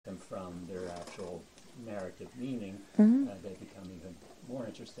from their actual narrative meaning, Mm-hmm. they become even more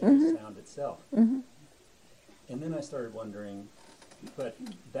interesting Mm-hmm. as sound itself. Mm-hmm. And then I started wondering, but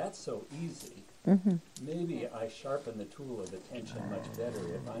that's so easy. Mm-hmm. Maybe I sharpen the tool of attention much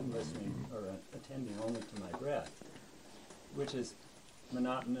better if I'm listening or attending only to my breath, which is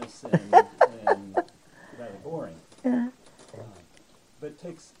monotonous and rather boring. Yeah.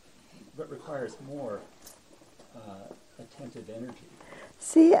 But requires more attentive energy.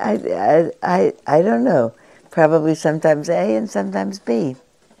 See, I don't know. Probably sometimes A and sometimes B.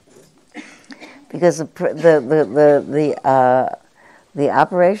 Because the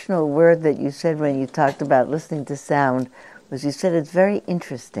operational word that you said when you talked about listening to sound was you said it's very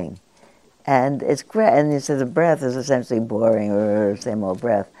interesting, and it's great. And you said the breath is essentially boring or same old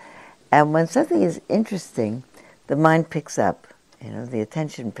breath. And when something is interesting, the mind picks up. The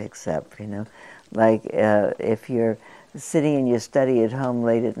attention picks up. Like if you're sitting in your study at home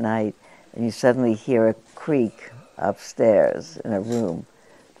late at night and you suddenly hear a creak upstairs in a room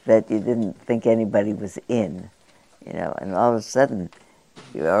that you didn't think anybody was in, and all of a sudden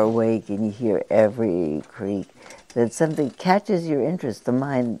you are awake and you hear every creak, that something catches your interest, the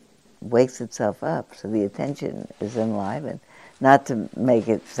mind wakes itself up, so the attention is enlivened. Not to make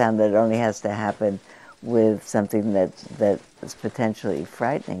it sound that it only has to happen with something that's potentially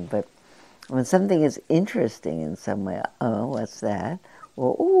frightening, but when something is interesting in some way, oh, what's that?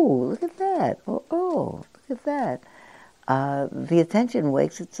 Or, oh, look at that. Or, oh, look at that. The attention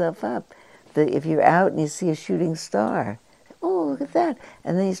wakes itself up. If you're out and you see a shooting star, oh, look at that.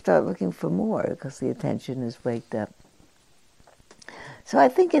 And then you start looking for more because the attention is waked up. So I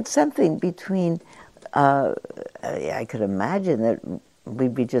think it's something between, I could imagine that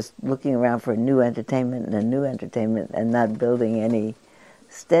we'd be just looking around for a new entertainment and not building any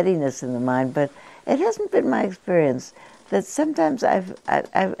steadiness in the mind. But it hasn't been my experience that sometimes I've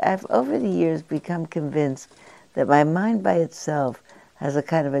over the years become convinced that my mind by itself has a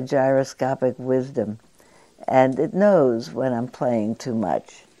kind of a gyroscopic wisdom, and it knows when I'm playing too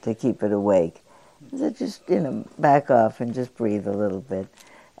much to keep it awake. So just back off and just breathe a little bit,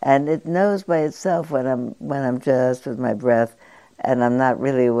 and it knows by itself when I'm just with my breath, and I'm not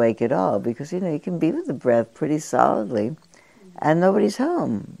really awake at all, because you can be with the breath pretty solidly, and nobody's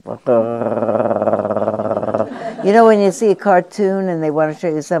home. When you see a cartoon and they want to show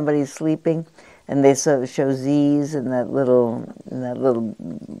you somebody sleeping, and they sort of show Z's in that little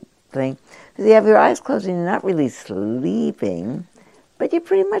thing. Because you have your eyes closed and you're not really sleeping, but you're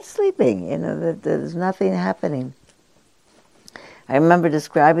pretty much sleeping. That there's nothing happening. I remember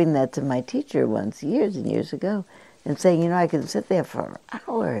describing that to my teacher once, years and years ago, and saying, I could sit there for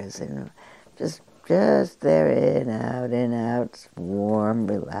hours and just there, in, out, warm,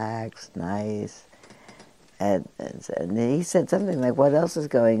 relaxed, nice. And he said something like, what else is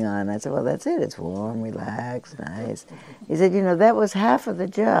going on? I said, well, that's it. It's warm, relaxed, nice. He said, that was half of the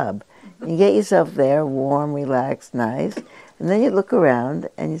job. You get yourself there, warm, relaxed, nice, and then you look around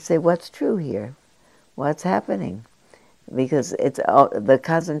and you say, what's true here? What's happening? Because it's the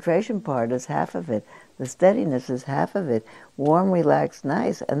concentration part is half of it. The steadiness is half of it. Warm, relaxed,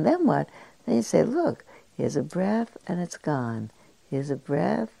 nice. And then what? Then you say, look, here's a breath and it's gone. Here's a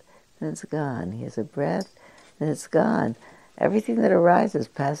breath and it's gone. Here's a breath and it's gone. Everything that arises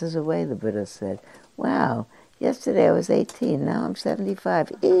passes away, the Buddha said. Wow, yesterday I was 18, now I'm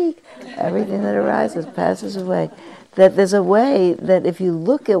 75. Eek! Everything that arises passes away. That there's a way that if you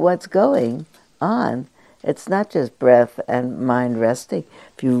look at what's going on, it's not just breath and mind resting.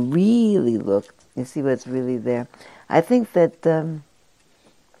 If you really look, you see what's really there. I think that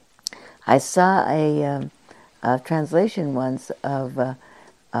I saw a translation once of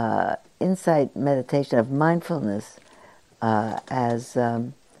insight meditation, of mindfulness, as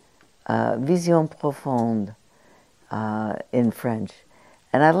vision profonde in French.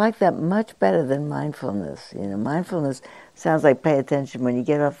 And I like that much better than mindfulness. Mindfulness sounds like pay attention. When you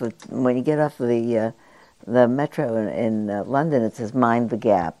get off the metro in London, it says mind the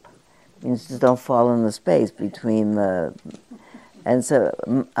gap. It means just don't fall in the space between the... And so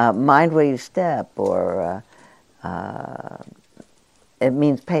mind where you step, or it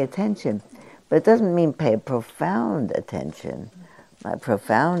means pay attention. But it doesn't mean pay profound attention.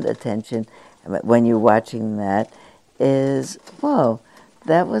 Profound attention, when you're watching that, is, whoa,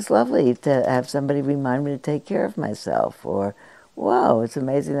 that was lovely to have somebody remind me to take care of myself. Or, whoa, it's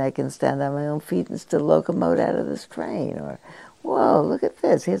amazing I can stand on my own feet and still locomote out of this train. Or, whoa, look at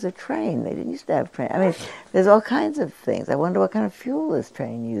this, here's a train. They didn't used to have trains. I mean, there's all kinds of things. I wonder what kind of fuel this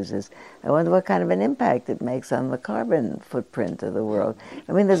train uses. I wonder what kind of an impact it makes on the carbon footprint of the world.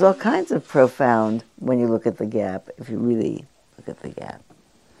 I mean, there's all kinds of profound when you look at the gap, if you really look at the gap.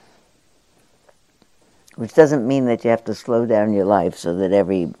 which doesn't mean that you have to slow down your life so that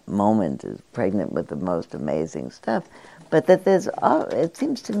every moment is pregnant with the most amazing stuff, but that it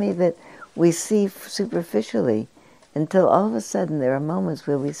seems to me that we see superficially until all of a sudden there are moments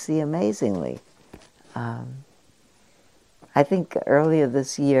where we see amazingly. I think earlier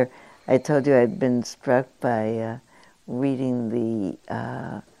this year I told you I'd been struck by reading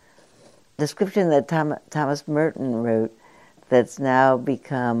the description that Thomas Merton wrote that's now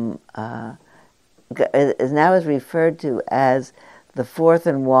become is referred to as the Fourth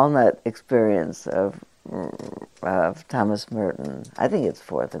and Walnut experience of Thomas Merton. I think it's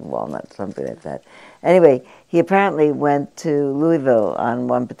Fourth and Walnut, something like that. Anyway, he apparently went to Louisville on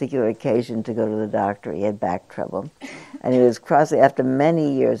one particular occasion to go to the doctor. He had back trouble. And he was crossing, after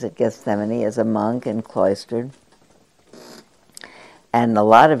many years at Gethsemane as a monk and cloistered, and a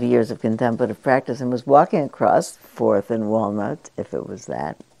lot of years of contemplative practice, and was walking across Fourth and Walnut, if it was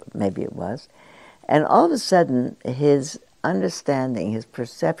that, maybe it was. And all of a sudden, his understanding, his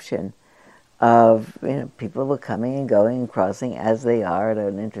perception of, people were coming and going and crossing as they are at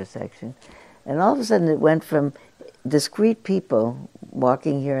an intersection. And all of a sudden it went from discrete people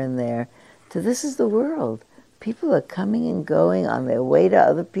walking here and there to this is the world. People are coming and going on their way to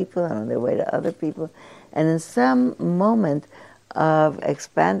other people and on their way to other people. And in some moment of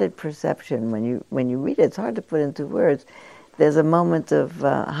expanded perception, when you read it, it's hard to put into words, there's a moment of,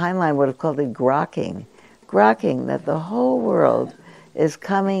 Heinlein would have called it grokking, that the whole world is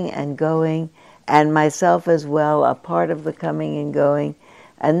coming and going, and myself as well, a part of the coming and going,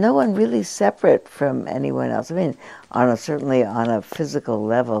 and no one really separate from anyone else. I mean, certainly on a physical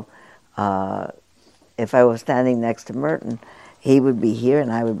level, if I was standing next to Merton, he would be here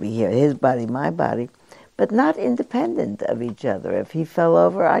and I would be here, his body, my body, but not independent of each other. If he fell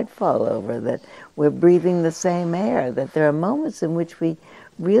over, I'd fall over, that we're breathing the same air, that there are moments in which we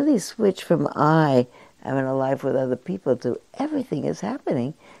really switch from I'm in a life with other people to everything is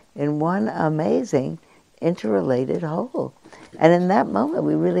happening in one amazing interrelated whole. And in that moment,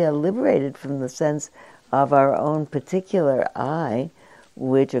 we really are liberated from the sense of our own particular I,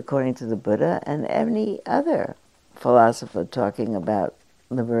 which, according to the Buddha and any other philosopher talking about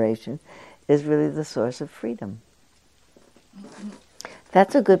liberation, is really the source of freedom.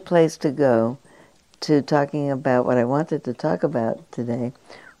 That's a good place to go to talking about what I wanted to talk about today,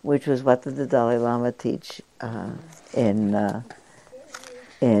 which was what did the Dalai Lama teach in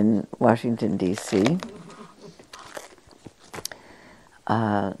Washington, D.C.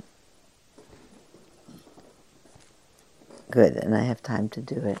 Good, and I have time to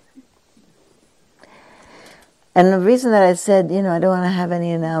do it. And the reason that I said, I don't want to have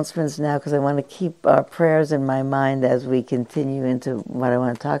any announcements now because I want to keep our prayers in my mind as we continue into what I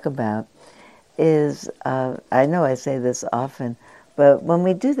want to talk about is, I know I say this often, but when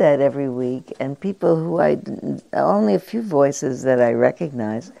we do that every week, and people who only a few voices that I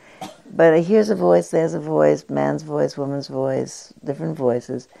recognize, but here's a voice, there's a voice, man's voice, woman's voice, different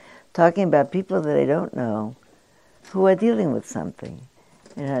voices, talking about people that I don't know who are dealing with something.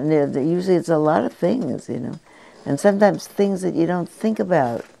 And usually it's a lot of things, and sometimes things that you don't think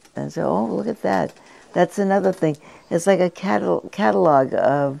about. And so, oh, look at that. That's another thing. It's like a catalog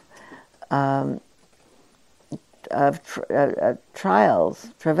of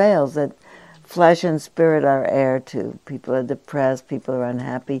travails that flesh and spirit are heir to. People are depressed, people are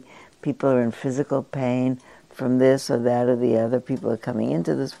unhappy, people are in physical pain from this or that or the other. People are coming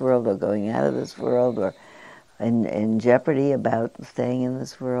into this world or going out of this world or in jeopardy about staying in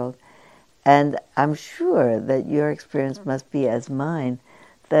this world. And I'm sure that your experience must be as mine,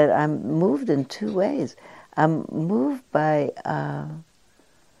 that I'm moved in two ways. I'm moved by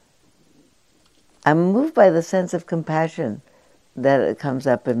the sense of compassion that comes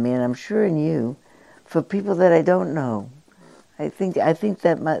up in me, and I'm sure in you, for people that I don't know. I think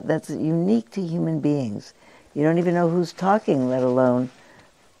that that's unique to human beings. You don't even know who's talking, let alone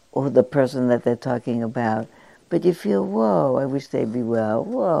or the person that they're talking about. But you feel, whoa, I wish they'd be well.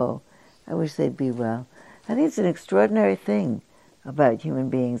 Whoa, I wish they'd be well. I think it's an extraordinary thing about human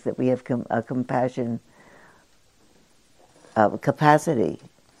beings that we have a compassion capacity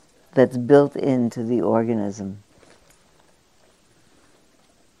that's built into the organism.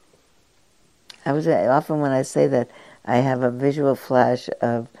 Often when I say that, I have a visual flash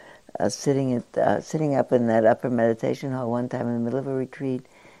of sitting up in that upper meditation hall one time in the middle of a retreat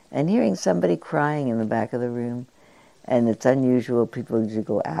and hearing somebody crying in the back of the room. And it's unusual. People usually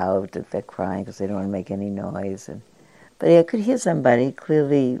go out if they're crying because they don't want to make any noise. But I could hear somebody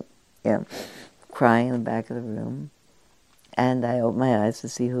clearly crying in the back of the room. And I opened my eyes to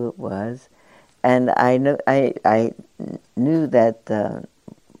see who it was. And I knew that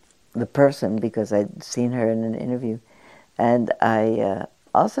the person because I'd seen her in an interview, and I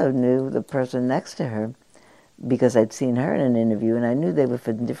also knew the person next to her because I'd seen her in an interview, and I knew they were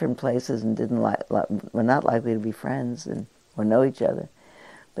from different places and were not likely to be friends or know each other.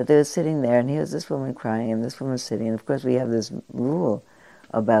 But they were sitting there, and here's this woman crying, and this woman sitting, and of course we have this rule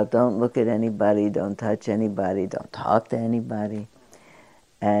about don't look at anybody, don't touch anybody, don't talk to anybody.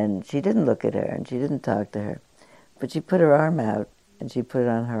 And she didn't look at her, and she didn't talk to her. But she put her arm out, and she put it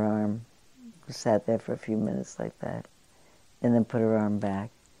on her arm, sat there for a few minutes like that, and then put her arm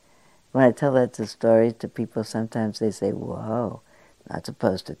back. When I tell that story to people, sometimes they say, whoa, not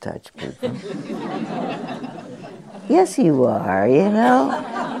supposed to touch people. Yes, you are, you know?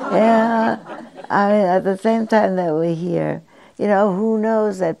 Yeah. I mean, at the same time that we hear, you know, who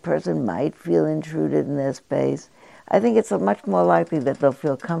knows, that person might feel intruded in their space. I think it's much more likely that they'll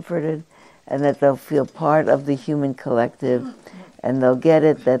feel comforted and that they'll feel part of the human collective, and they'll get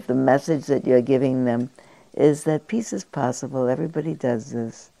it that the message that you're giving them is that peace is possible. Everybody does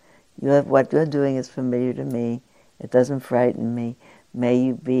this. What you're doing is familiar to me. It doesn't frighten me. May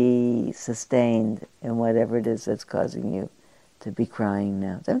you be sustained in whatever it is that's causing you to be crying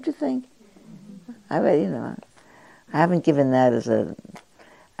now. Don't you think? I haven't given that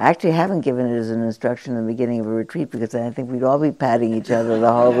I actually haven't given it as an instruction in the beginning of a retreat because I think we'd all be patting each other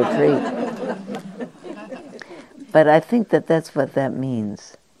the whole retreat. But I think that that's what that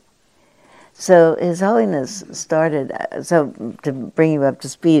means. So His Holiness started, so to bring you up to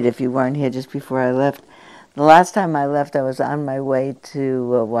speed, if you weren't here just before I left, the last time I left I was on my way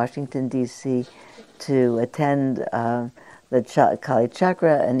to Washington, D.C. to attend the Kali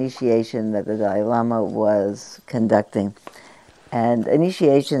Chakra initiation that the Dalai Lama was conducting. And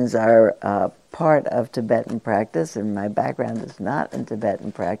initiations are part of Tibetan practice, and my background is not in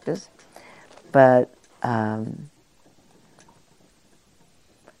Tibetan practice, but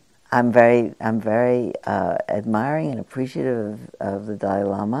I'm very admiring and appreciative of the Dalai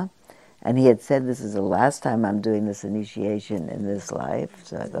Lama, and he had said this is the last time I'm doing this initiation in this life.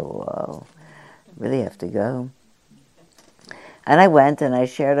 So I thought, whoa, I really have to go. And I went, and I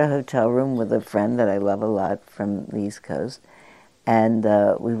shared a hotel room with a friend that I love a lot from the East Coast, and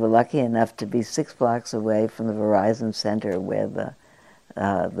we were lucky enough to be 6 blocks away from the Verizon Center where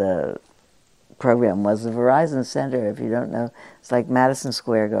the program was. The Verizon Center, if you don't know, it's like Madison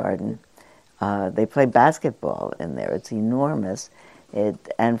Square Garden. They play basketball in there. It's enormous.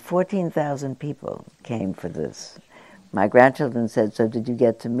 And 14,000 people came for this. My grandchildren said, so did you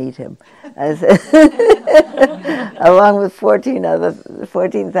get to meet him? I said, along with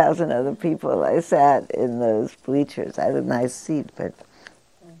 14,000 other people, I sat in those bleachers. I had a nice seat,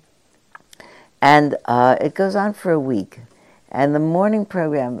 and it goes on for a week. And the morning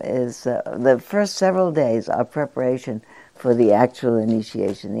program is, the first several days are preparation for the actual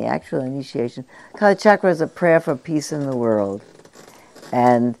initiation. The actual initiation, Kali Chakra is a prayer for peace in the world.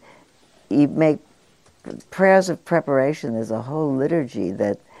 And you make prayers of preparation. There's a whole liturgy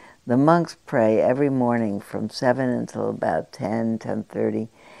that the monks pray every morning from 7 until about 10:30.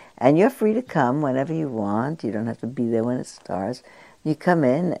 And you're free to come whenever you want. You don't have to be there when it starts. You come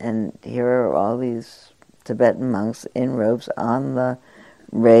in, and here are all these Tibetan monks in robes on the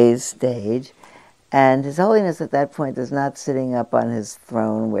raised stage. And His Holiness at that point is not sitting up on his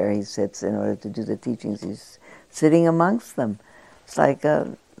throne where he sits in order to do the teachings. He's sitting amongst them. It's like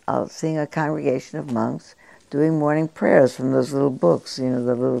seeing a congregation of monks doing morning prayers from those little books, the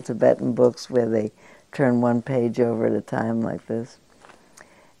little Tibetan books where they turn one page over at a time like this.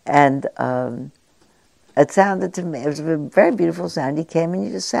 And it sounded to me, it was a very beautiful sound. You came and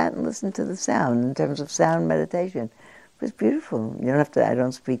you just sat and listened to the sound in terms of sound meditation. It was beautiful. You don't have to, I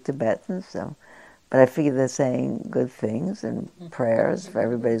don't speak Tibetan, but I figure they're saying good things and prayers for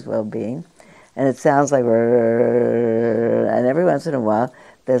everybody's well-being. And it sounds like, and every once in a while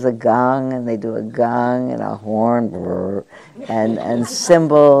there's a gong, and they do a gong and a horn, and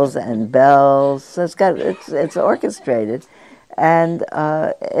cymbals and bells. So it's orchestrated, and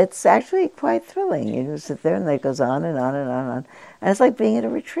it's actually quite thrilling. You just sit there, and it goes on and on and on and on, and it's like being at a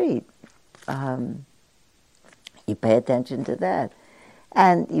retreat. You pay attention to that,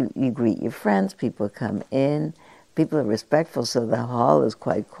 and you greet your friends. People come in. People are respectful, so the hall is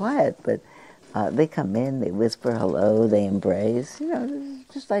quite quiet, but they come in, they whisper hello, they embrace.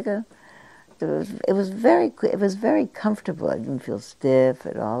 Just like it was very comfortable. I didn't feel stiff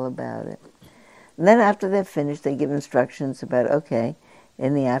at all about it. And then after they're finished, they give instructions about, okay,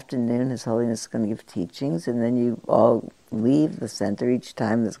 in the afternoon, His Holiness is going to give teachings, and then you all leave the center. Each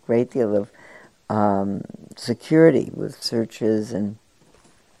time there's a great deal of security with searches and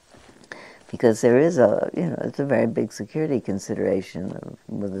because there is it's a very big security consideration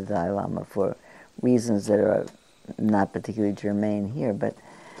with the Dalai Lama for reasons that are not particularly germane here, but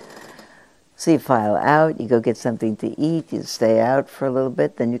so you file out, you go get something to eat, you stay out for a little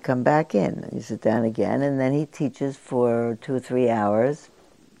bit, then you come back in, and you sit down again, and then he teaches for 2 or 3 hours.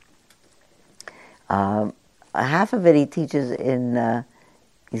 Half of it he teaches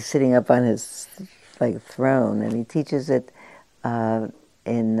he's sitting up on his throne, and he teaches it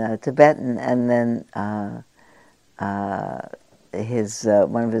in Tibetan, and then one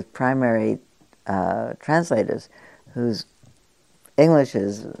of his primary translators, whose English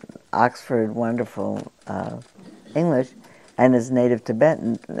is Oxford wonderful English, and is native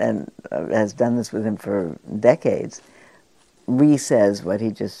Tibetan, and has done this with him for decades, re-says what he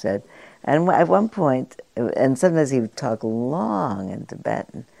just said. And at one point, and sometimes he would talk long in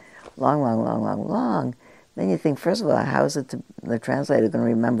Tibetan, long. Then you think, first of all, how is it the translator going to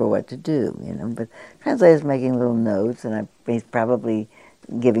remember what to do? But the translator's making little notes, and he's probably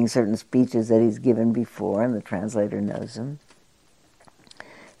giving certain speeches that he's given before, and the translator knows them.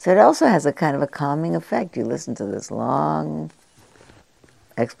 So it also has a kind of a calming effect. You listen to this long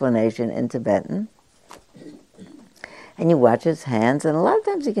explanation in Tibetan, and you watch his hands, and a lot of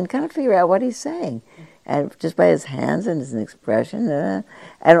times you can kind of figure out what he's saying, and just by his hands and his expression. And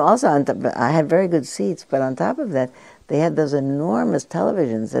also, I had very good seats, but on top of that, they had those enormous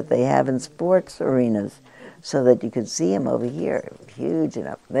televisions that they have in sports arenas, so that you could see him over here, huge, and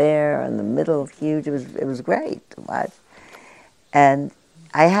up there, in the middle, huge. It was great to watch. And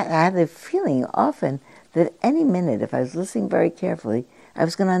I had the feeling often that any minute, if I was listening very carefully, I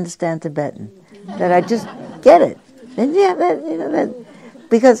was going to understand Tibetan, that I'd just get it. And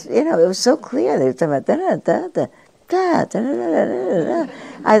because it was so clear. They were talking about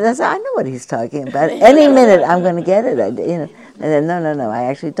I know what he's talking about. Any minute, I'm going to get it. And then no, I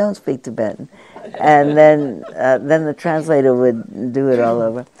actually don't speak Tibetan. And then the translator would do it all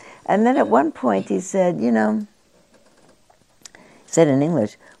over. And then at one point he said, said in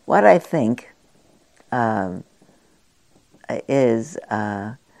English, what I think is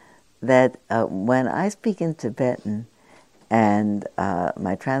that when I speak in Tibetan and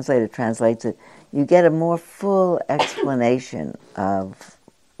my translator translates it, you get a more full explanation of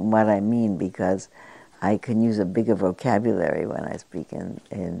what I mean, because I can use a bigger vocabulary when I speak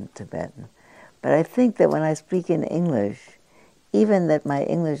in Tibetan. But I think that when I speak in English, even that my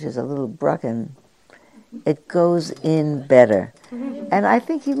English is a little broken, it goes in better. And I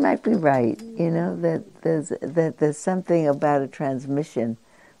think he might be right, that there's something about a transmission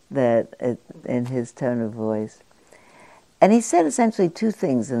that in his tone of voice. And he said essentially 2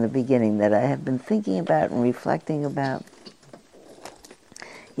 things in the beginning that I have been thinking about and reflecting about.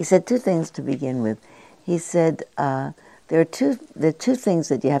 He said 2 things to begin with. He said there are two things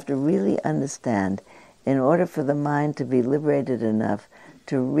that you have to really understand in order for the mind to be liberated enough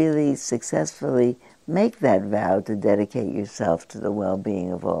to really successfully make that vow to dedicate yourself to the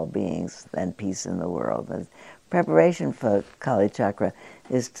well-being of all beings and peace in the world. The preparation for Kali Chakra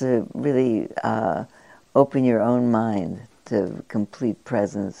is to really open your own mind to complete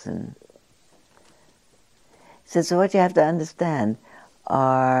presence. And he said, so what you have to understand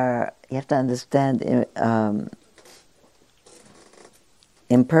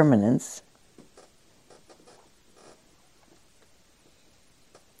impermanence.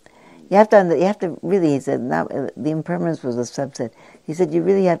 You have to really, he said, the impermanence was a subset. He said, you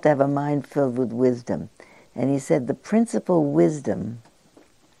really have to have a mind filled with wisdom. And he said, the principal wisdom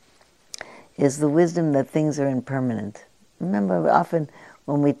is the wisdom that things are impermanent. Remember, often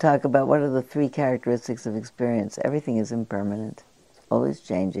when we talk about what are the 3 characteristics of experience, everything is impermanent, always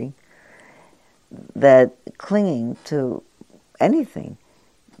changing. That clinging to anything,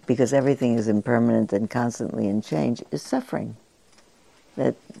 because everything is impermanent and constantly in change, is suffering.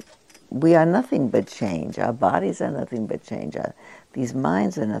 That we are nothing but change. Our bodies are nothing but change. These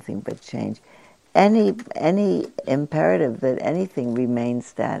minds are nothing but change. Any imperative that anything remains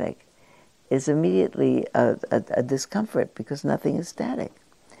static is immediately a discomfort, because nothing is static.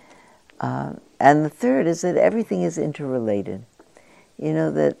 And the third is that everything is interrelated.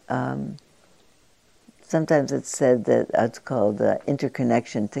 That sometimes it's said that it's called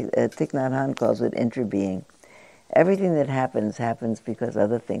interconnection. Thich Nhat Hanh calls it interbeing. Everything that happens because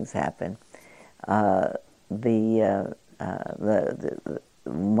other things happen. One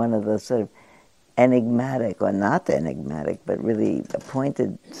of the sort of enigmatic, or not enigmatic, but really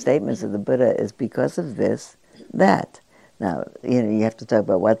pointed statements of the Buddha is because of this, that. Now, you have to talk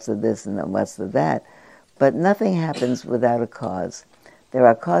about what's the this and then what's the that, but nothing happens without a cause. There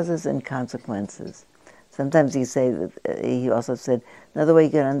are causes and consequences. Sometimes he also said, another way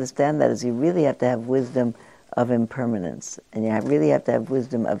you can understand that is you really have to have wisdom of impermanence, and you really have to have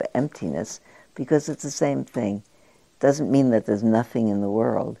wisdom of emptiness, because it's the same thing. It doesn't mean that there's nothing in the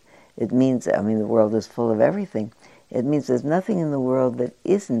world. It means, the world is full of everything. It means there's nothing in the world that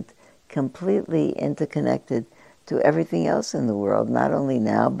isn't completely interconnected to everything else in the world, not only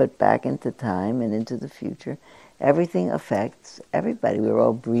now, but back into time and into the future. Everything affects everybody. We're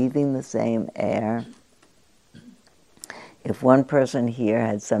all breathing the same air. If one person here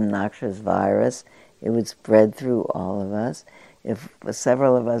had some noxious virus, it would spread through all of us. If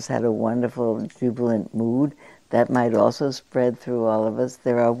several of us had a wonderful, jubilant mood, that might also spread through all of us.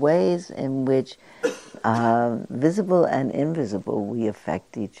 There are ways in which, visible and invisible, we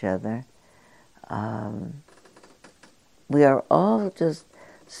affect each other. We are all just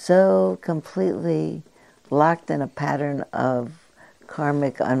so completely locked in a pattern of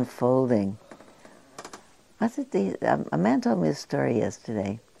karmic unfolding. A man told me a story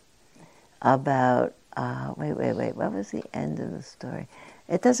yesterday about, wait, what was the end of the story?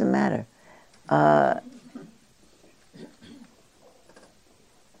 It doesn't matter.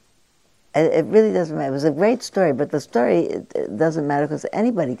 It really doesn't matter. It was a great story, but the story it doesn't matter because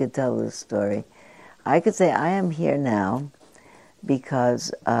anybody could tell this story. I could say I am here now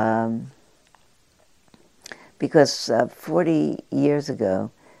because 40 years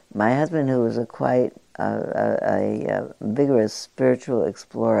ago, my husband, who was a quite vigorous spiritual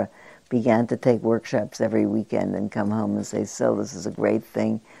explorer, began to take workshops every weekend and come home and say, "Syl, this is a great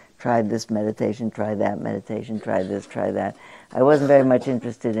thing. Try this meditation, try that meditation, try this, try that." I wasn't very much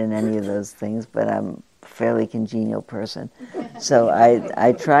interested in any of those things, but I'm a fairly congenial person. So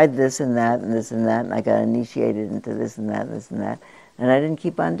I tried this and that and this and that, and I got initiated into this and that and this and that. And I didn't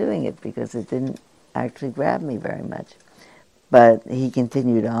keep on doing it because it didn't actually grab me very much. But he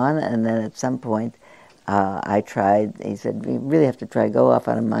continued on, and then at some point I tried. He said, "You really have to try, go off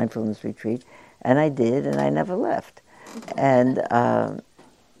on a mindfulness retreat." And I did, and I never left. And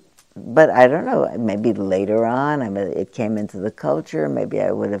but I don't know, maybe later on, it came into the culture, maybe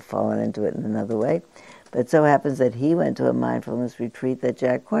I would have fallen into it in another way. But it so happens that he went to a mindfulness retreat that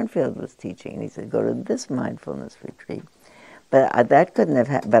Jack Kornfield was teaching, and he said, "Go to this mindfulness retreat." But I couldn't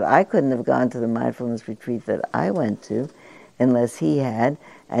have gone to the mindfulness retreat that I went to unless he had,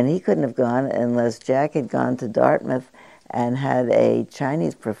 and he couldn't have gone unless Jack had gone to Dartmouth and had a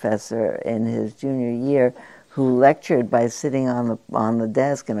Chinese professor in his junior year who lectured by sitting on the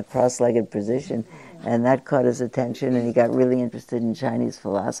desk in a cross-legged position, and that caught his attention, and he got really interested in Chinese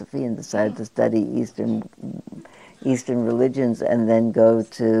philosophy and decided to study Eastern religions and then go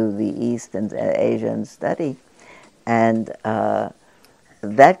to the East and Asia and study. And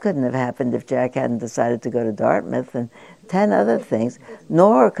that couldn't have happened if Jack hadn't decided to go to Dartmouth, and 10 other things.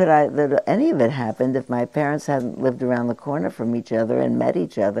 Nor could any of it happened if my parents hadn't lived around the corner from each other and met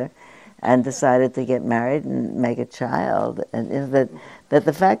each other and decided to get married and make a child. And that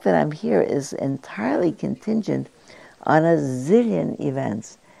the fact that I'm here is entirely contingent on a zillion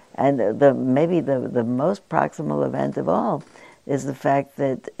events. And maybe the most proximal event of all is the fact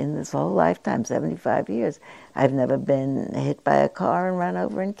that in this whole lifetime, 75 years, I've never been hit by a car and run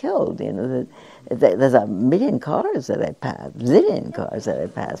over and killed. There's a million cars that I passed, zillion cars that I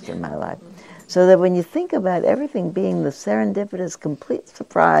passed in my life. So that when you think about everything being the serendipitous, complete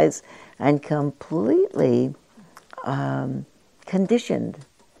surprise and completely conditioned,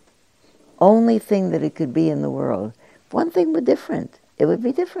 only thing that it could be in the world, if one thing were different, it would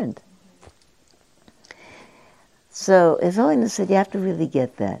be different. So His Holiness said you have to really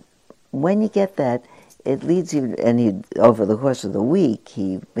get that. When you get that, it leads you, and over the course of the week,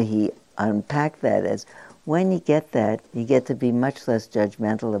 he unpacked that as, when you get that, you get to be much less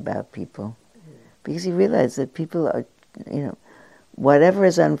judgmental about people. Because he realized that people are, whatever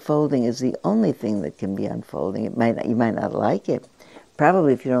is unfolding is the only thing that can be unfolding. You might not like it.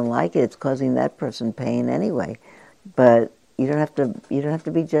 Probably if you don't like it, it's causing that person pain anyway. But you don't have to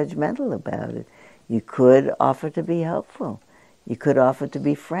be judgmental about it. You could offer to be helpful. You could offer to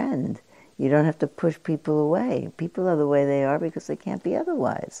befriend. You don't have to push people away. People are the way they are because they can't be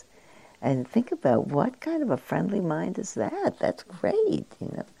otherwise. And think about what kind of a friendly mind is that? That's great,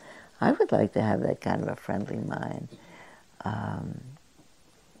 I would like to have that kind of a friendly mind.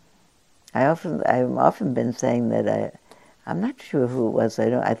 I've often been saying that I'm not sure who it was. I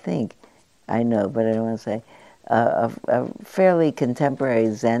know, but I don't want to say. A fairly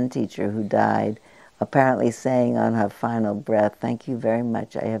contemporary Zen teacher who died, apparently saying on her final breath, "Thank you very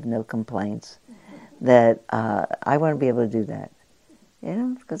much, I have no complaints." That I want to be able to do that.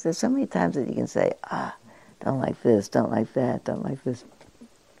 Because there's so many times that you can say, don't like this, don't like that, don't like this.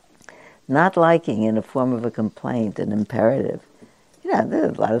 not liking in a form of a complaint, an imperative. There are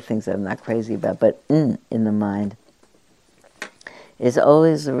a lot of things that I'm not crazy about, but in the mind is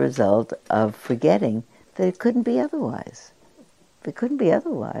always the result of forgetting that it couldn't be otherwise. If it couldn't be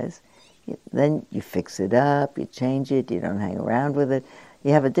otherwise, then you fix it up, you change it, you don't hang around with it,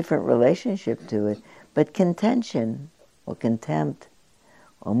 you have a different relationship to it. But contention or contempt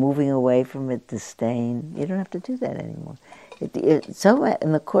or moving away from it, disdain, you don't have to do that anymore. So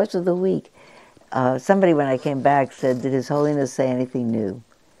in the course of the week, somebody when I came back said, "Did His Holiness say anything new?"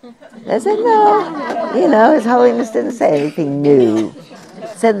 I said, "No, His Holiness didn't say anything new.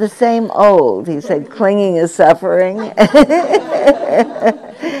 Said the same old." He said, "Clinging is suffering."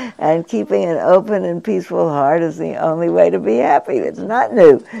 And keeping an open and peaceful heart is the only way to be happy. It's not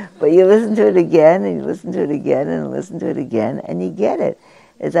new. But you listen to it again, and you listen to it again, and listen to it again, and you get it.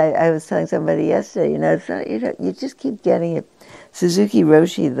 As I was telling somebody yesterday, it's not, you just keep getting it. Suzuki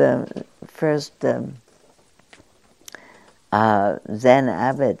Roshi, the first Zen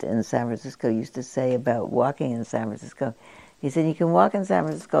abbot in San Francisco, used to say about walking in San Francisco. He said, you can walk in San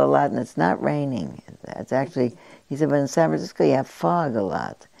Francisco a lot, and it's not raining. It's actually, he said, but in San Francisco you have fog a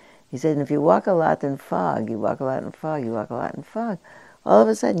lot. He said, and if you walk a lot in fog, you walk a lot in fog, you walk a lot in fog, all of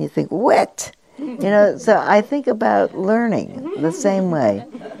a sudden you think, wet. So I think about learning the same way.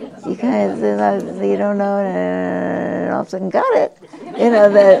 You kind of, you don't know, and all of a sudden got it.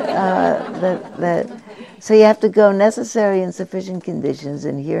 So you have to go necessary and sufficient conditions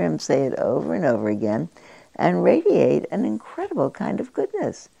and hear him say it over and over again and radiate an incredible kind of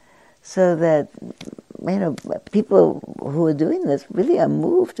goodness. So that, people who are doing this really are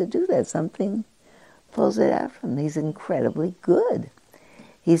moved to do that. Something pulls it out from them. He's incredibly good.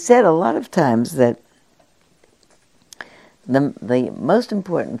 He said a lot of times that the most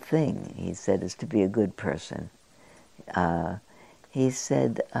important thing, he said, is to be a good person. He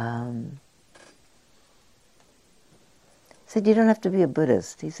said you don't have to be a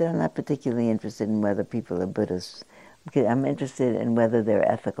Buddhist. He said, I'm not particularly interested in whether people are Buddhists. I'm interested in whether they're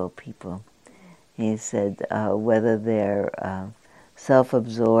ethical people. He said whether they're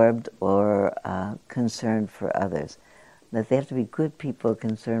self-absorbed or concerned for others. That they have to be good people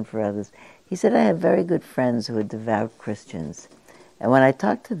concerned for others. He said, I have very good friends who are devout Christians. And when I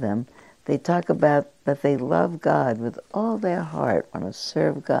talk to them, they talk about that they love God with all their heart, want to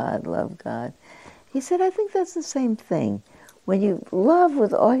serve God, love God. He said, I think that's the same thing. When you love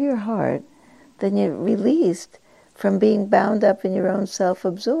with all your heart, then you're released from being bound up in your own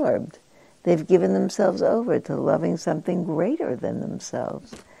self-absorbed. They've given themselves over to loving something greater than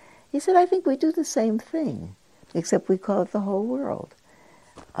themselves. He said, I think we do the same thing, except we call it the whole world.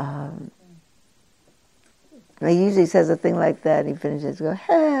 He usually says a thing like that, he finishes, go,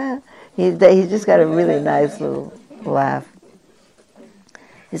 ha! He's just got a really nice little laugh.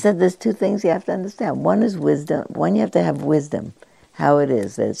 He said there's two things you have to understand. One is wisdom. One, you have to have wisdom, how it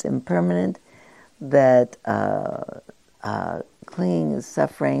is, that it's impermanent, that clinging is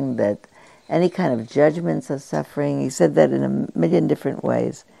suffering, that any kind of judgments are suffering. He said that in a million different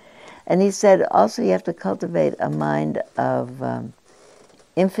ways. And he said also you have to cultivate a mind of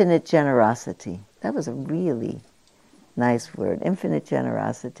infinite generosity. That was a really nice word, infinite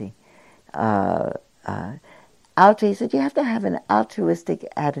generosity. He said you have to have an altruistic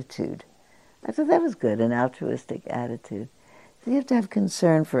attitude. I thought that was good, an altruistic attitude. So you have to have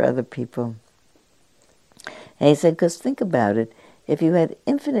concern for other people. And he said, because think about it, if you had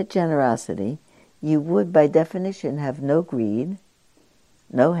infinite generosity, you would, by definition, have no greed,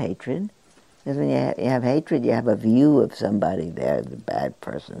 no hatred. Because when you have hatred, you have a view of somebody, they're the bad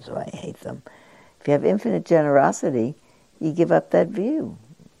person, so I hate them. If you have infinite generosity, you give up that view.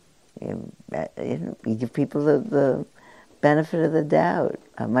 You give people the benefit of the doubt.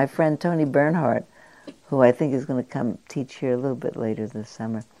 My friend Tony Bernhardt, who I think is going to come teach here a little bit later this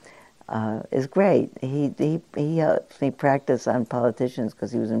summer, is great. He helps me practice on politicians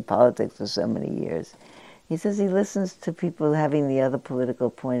because he was in politics for so many years. He says he listens to people having the other political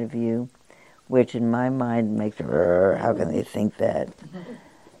point of view, which in my mind makes, how can they think that?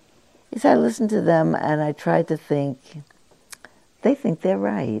 He said, I listen to them and I try to think, they think they're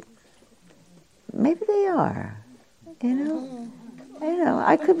right. Maybe they are,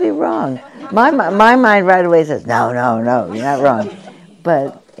 I could be wrong. My mind right away says, no, you're not wrong.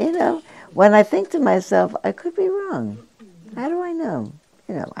 But, when I think to myself, I could be wrong. How do I know?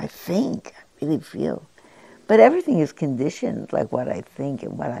 I think, I really feel. But everything is conditioned, like what I think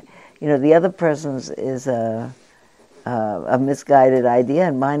and what the other person's is a misguided idea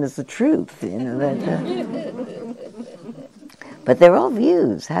and mine is the truth, But they're all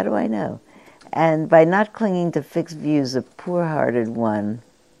views, how do I know? And by not clinging to fixed views, a poor-hearted one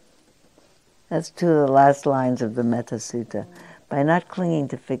That's two of the last lines of the Metta Sutta. By not clinging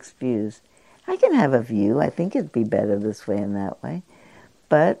to fixed views. I can have a view. I think it'd be better this way and that way.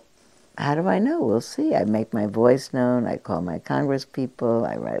 But how do I know? We'll see. I make my voice known. I call my Congress people.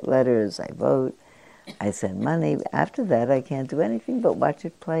 I write letters. I vote. I send money. After that, I can't do anything but watch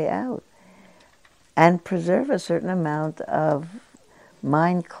it play out. And preserve a certain amount of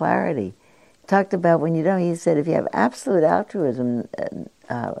mind clarity. Talked about when you don't, he said if you have absolute altruism,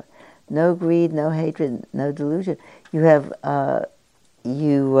 no greed, no hatred, no delusion, you have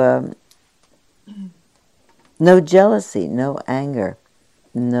no jealousy, no anger,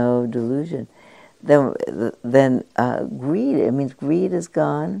 no delusion. Then greed, it means greed is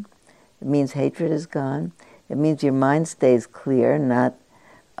gone. It means hatred is gone. It means your mind stays clear, not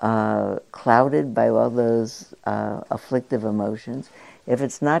clouded by all those afflictive emotions. If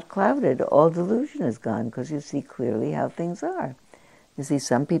it's not clouded, all delusion is gone because you see clearly how things are. You see,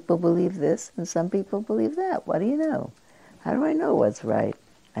 some people believe this and some people believe that. What do you know? How do I know what's right?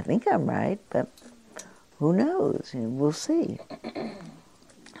 I think I'm right, but who knows? We'll see.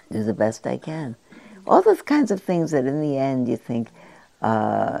 Do the best I can. All those kinds of things that in the end you think,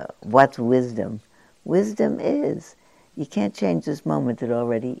 what's wisdom? Wisdom is, you can't change this moment, it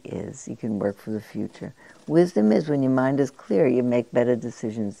already is. You can work for the future. Wisdom is when your mind is clear, you make better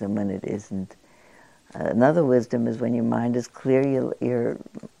decisions than when it isn't. Another wisdom is when your mind is clear, you're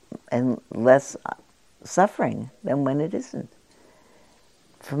and less suffering than when it isn't.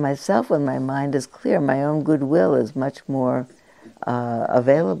 For myself, when my mind is clear, my own goodwill is much more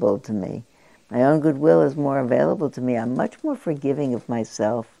available to me. My own goodwill is more available to me. I'm much more forgiving of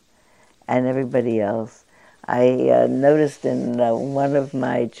myself and everybody else. I noticed in one of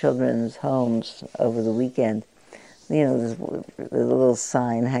my children's homes over the weekend, there's a little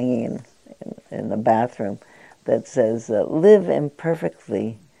sign hanging in the bathroom that says, live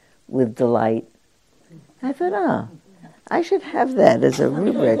imperfectly with delight. I thought, I should have that as a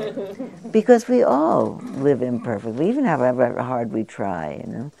rubric, because we all live imperfectly, even however hard we try,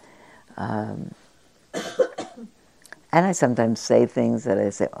 And I sometimes say things that I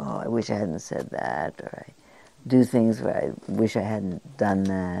say, I wish I hadn't said that, or I do things where I wish I hadn't done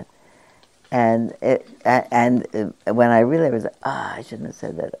that. And when I realize, I shouldn't have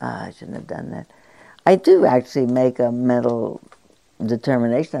said that, I shouldn't have done that, I do actually make a mental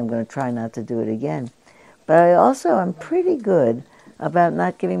determination, I'm going to try not to do it again. But I also am pretty good about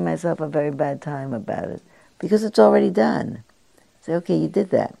not giving myself a very bad time about it, because it's already done. Say, okay, you did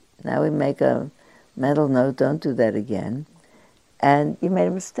that. Now we make a mental note, don't do that again. And you made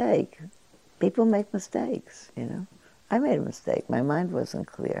a mistake. People make mistakes, I made a mistake. My mind wasn't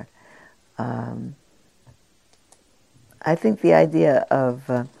clear. I think the idea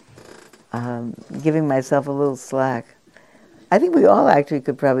of giving myself a little slack, I think we all actually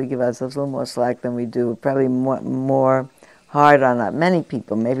could probably give ourselves a little more slack than we do. We're probably more hard on many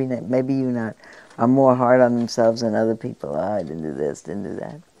people, maybe you not, are more hard on themselves than other people. I didn't do this, didn't do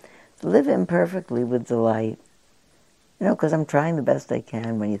that. Live imperfectly with delight. Because I'm trying the best I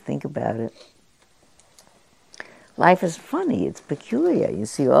can when you think about it. Life is funny, it's peculiar. You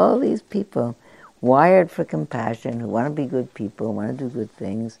see all these people wired for compassion, who want to be good people, want to do good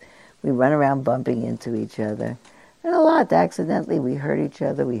things. We run around bumping into each other. And a lot, accidentally, we hurt each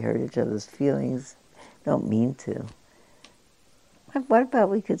other, we hurt each other's feelings. Don't mean to. What about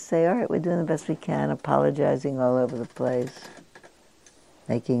we could say, all right, we're doing the best we can, apologizing all over the place,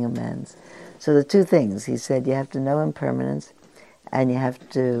 making amends. So the two things, he said, you have to know impermanence, and you have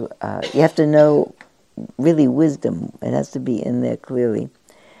to know really wisdom. It has to be in there clearly.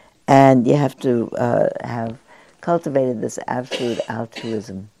 And you have to have cultivated this absolute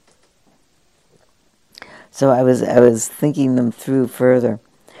altruism. So I was thinking them through further.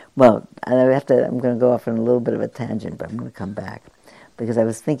 Well, I'm going to go off on a little bit of a tangent, but I'm going to come back. Because I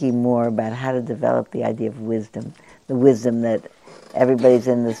was thinking more about how to develop the idea of wisdom. The wisdom that everybody's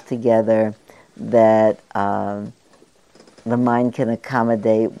in this together, that the mind can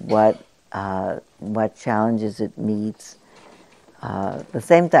accommodate what challenges it meets. The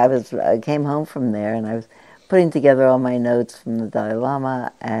same time, I came home from there and I was putting together all my notes from the Dalai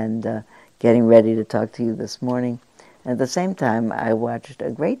Lama and getting ready to talk to you this morning. And at the same time, I watched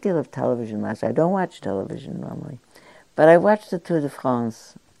a great deal of television last night. I don't watch television normally, but I watched the Tour de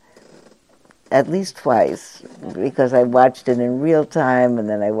France at least twice, because I watched it in real time and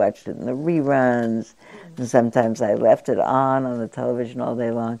then I watched it in the reruns, and sometimes I left it on the television all day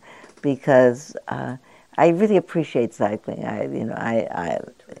long, because I really appreciate cycling. I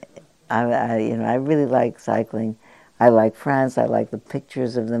really like cycling. I like France. I like the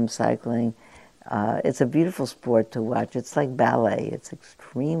pictures of them cycling. It's a beautiful sport to watch. It's like ballet. It's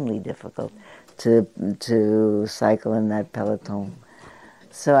extremely difficult. to cycle in that peloton.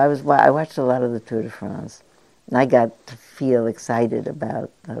 So I watched a lot of the Tour de France, and I got to feel excited about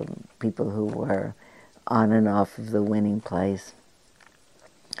the people who were on and off of the winning place.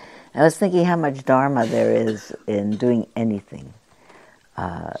 I was thinking how much dharma there is in doing anything.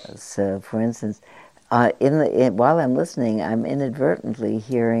 So, for instance, while I'm listening, I'm inadvertently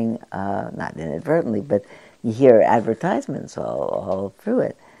hearing, not inadvertently, but you hear advertisements all through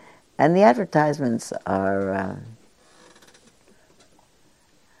it. And the advertisements are,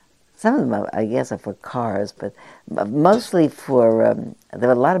 some of them, I guess, are for cars, but mostly for, there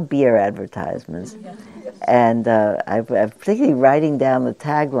were a lot of beer advertisements. And I'm particularly writing down the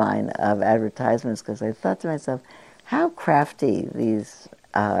tagline of advertisements because I thought to myself, how crafty these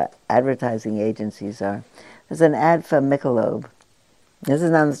advertising agencies are. There's an ad for Michelob. This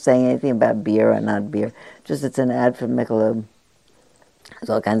is not saying anything about beer or not beer, just it's an ad for Michelob. There's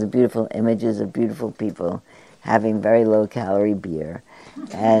all kinds of beautiful images of beautiful people having very low-calorie beer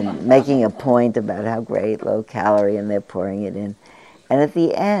and making a point about how great low-calorie, and they're pouring it in. And at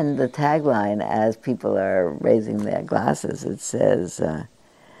the end, the tagline, as people are raising their glasses, it says,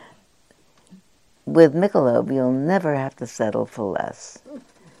 with Michelob, you'll never have to settle for less.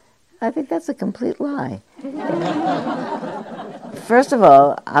 I think that's a complete lie. First of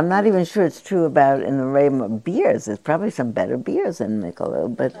all, I'm not even sure it's true about in the realm of beers. There's probably some better beers than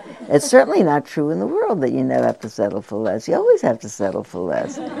Michelob, but it's certainly not true in the world that you never have to settle for less. You always have to settle for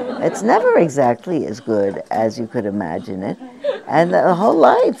less. It's never exactly as good as you could imagine it. And the whole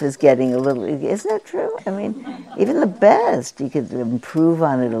life is getting a little, isn't that true? I mean, even the best, you could improve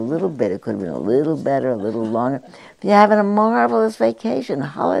on it a little bit. It could have been a little better, a little longer. If you're having a marvelous vacation,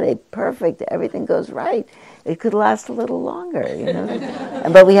 holiday, perfect, everything goes right, it could last a little longer, you know.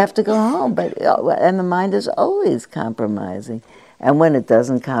 But we have to go home. And the mind is always compromising. And when it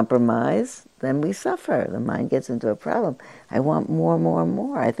doesn't compromise, then we suffer. The mind gets into a problem. I want more, more,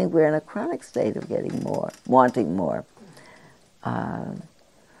 more. I think we're in a chronic state of getting more, wanting more.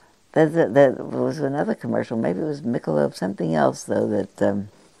 There was another commercial, maybe it was Michelob, something else, though, that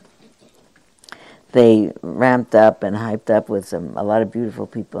they ramped up and hyped up with a lot of beautiful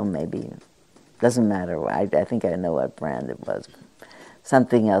people, maybe. Doesn't matter. I think I know what brand it was.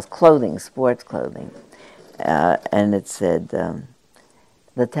 Something else, clothing, sports clothing. And it said, the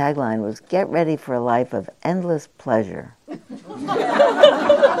tagline was, "Get ready for a life of endless pleasure." All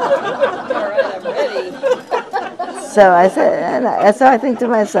right, I'm ready. So I said, and so I think to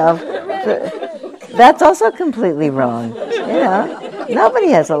myself, that's also completely wrong. You know, nobody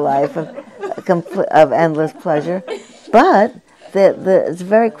has a life of endless pleasure, but it's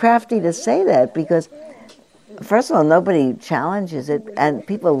very crafty to say that because, first of all, nobody challenges it, and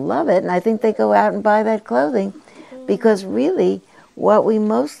people love it, and I think they go out and buy that clothing because really what we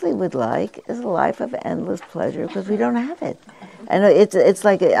mostly would like is a life of endless pleasure because we don't have it. And it's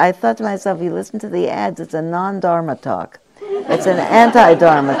like, I thought to myself, you listen to the ads, it's a non-Dharma talk. It's an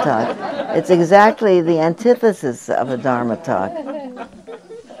anti-Dharma talk. It's exactly the antithesis of a Dharma talk.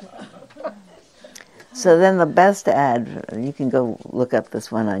 So then the best ad, you can go look up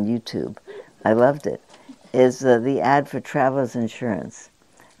this one on YouTube, I loved it, is the ad for Travelers Insurance.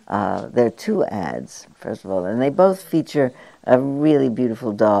 There are two ads, first of all, and they both feature a really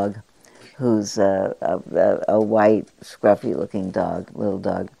beautiful dog who's a white, scruffy-looking dog, little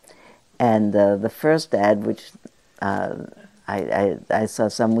dog. And the first ad, which I saw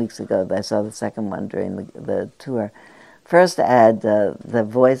some weeks ago, I saw the second one during the tour. First ad, the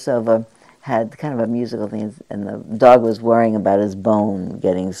voiceover had kind of a musical thing, and the dog was worrying about his bone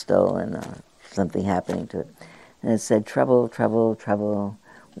getting stolen or something happening to it. And it said, "Trouble, trouble, trouble,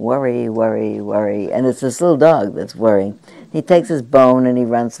 worry, worry, worry." And it's this little dog that's worrying. He takes his bone and he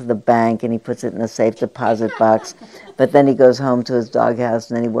runs to the bank and he puts it in a safe deposit box. But then he goes home to his doghouse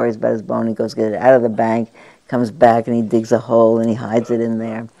and then he worries about his bone. He goes get it out of the bank, comes back and he digs a hole and he hides it in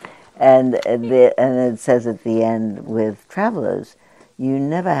there. And it says at the end, with travelers, you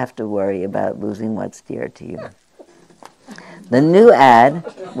never have to worry about losing what's dear to you. The new ad,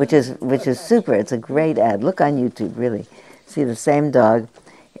 which is super, it's a great ad. Look on YouTube, really. See, the same dog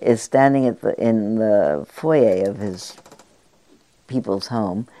is standing in the foyer of his people's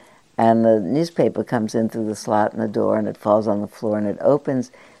home, and the newspaper comes in through the slot in the door, and it falls on the floor, and it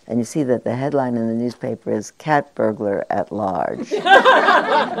opens, and you see that the headline in the newspaper is "Cat Burglar at Large."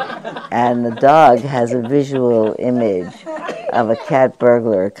 And the dog has a visual image of a cat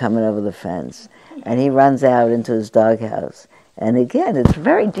burglar coming over the fence, and he runs out into his doghouse. And again, it's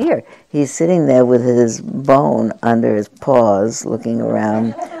very dear. He's sitting there with his bone under his paws, looking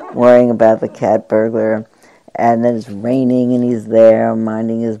around, worrying about the cat burglar. And then it's raining, and he's there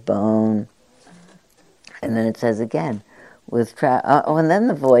minding his bone. And then it says again, and then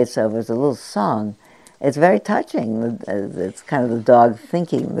the voiceover is a little song. It's very touching. It's kind of the dog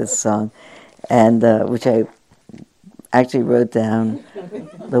thinking this song, and which I actually wrote down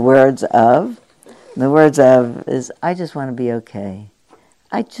the words of. The words of is, I just want to be okay.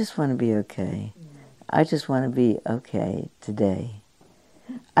 I just want to be okay. I just want to be okay today.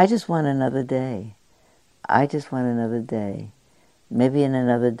 I just want another day. I just want another day. Maybe in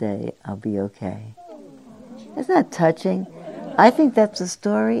another day I'll be okay. Isn't that touching? I think that's the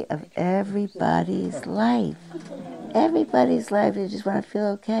story of everybody's life. Everybody's life, they just want to feel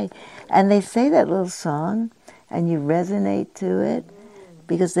okay. And they say that little song, and you resonate to it,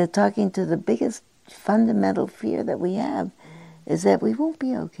 because they're talking to the biggest fundamental fear that we have, is that we won't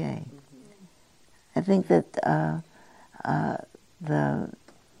be okay. I think that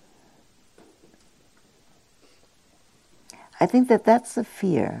I think that that's the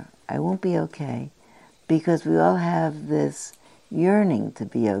fear. I won't be okay, because we all have this yearning to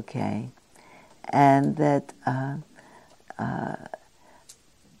be okay, and that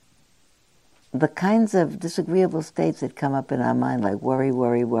the kinds of disagreeable states that come up in our mind, like worry,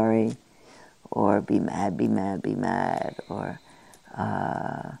 worry, worry, or be mad, be mad, be mad, or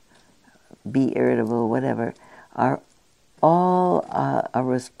be irritable, whatever, are all a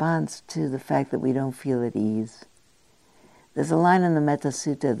response to the fact that we don't feel at ease. There's a line in the Metta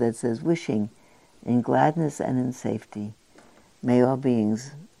Sutta that says, wishing in gladness and in safety, may all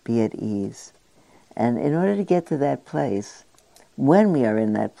beings be at ease. And in order to get to that place, when we are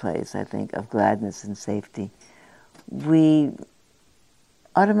in that place, I think, of gladness and safety, we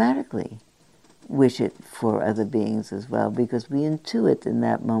automatically wish it for other beings as well, because we intuit in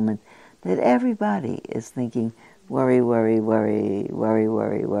that moment that everybody is thinking, worry, worry, worry, worry,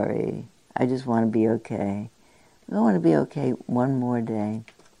 worry, worry. I just want to be okay. I want to be okay one more day.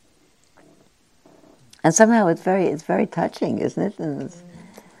 And somehow it's very touching, isn't it?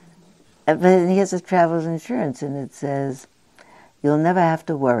 But he has his traveler's insurance, and it says, you'll never have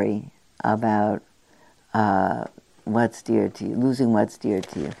to worry about what's dear to you, losing what's dear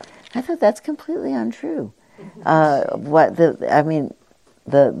to you. I thought that's completely untrue. It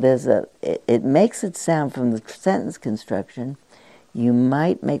makes it sound, from the sentence construction, you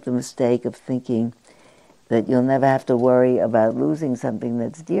might make the mistake of thinking that you'll never have to worry about losing something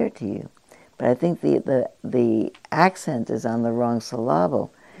that's dear to you. But I think the accent is on the wrong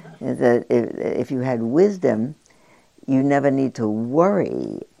syllable. That if you had wisdom, you never need to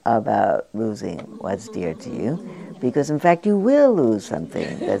worry about losing what's dear to you, because in fact you will lose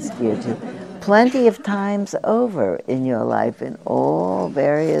something that's dear to you plenty of times over in your life in all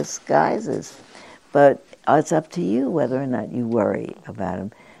various guises. But it's up to you whether or not you worry about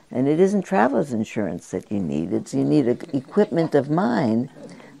them. And it isn't traveler's insurance that you need. You need an equipment of mind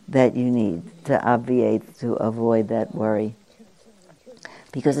that you need to obviate, to avoid that worry.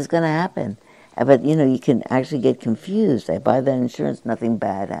 Because it's going to happen. But, you can actually get confused. I buy that insurance, nothing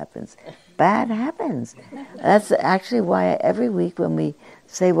bad happens. Bad happens. That's actually why every week when we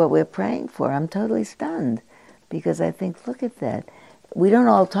say what we're praying for, I'm totally stunned. Because I think, look at that. We don't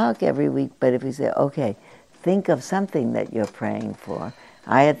all talk every week, but if we say, okay, think of something that you're praying for.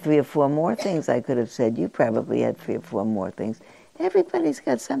 I had 3 or 4 more things I could have said. You probably had 3 or 4 more things. Everybody's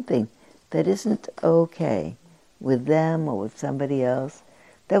got something that isn't okay with them or with somebody else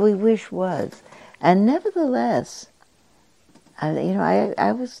that we wish was. And nevertheless, I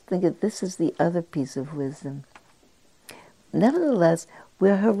was thinking this is the other piece of wisdom. Nevertheless,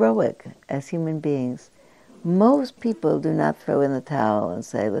 we're heroic as human beings. Most people do not throw in the towel and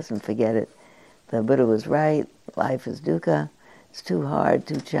say, listen, forget it. The Buddha was right. Life is dukkha. It's too hard,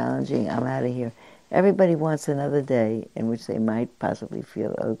 too challenging. I'm out of here. Everybody wants another day in which they might possibly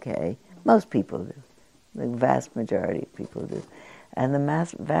feel okay. Most people do. The vast majority of people do. And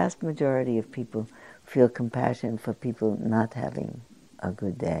the vast majority of people feel compassion for people not having a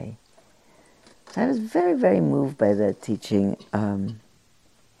good day. So I was very, very moved by that teaching.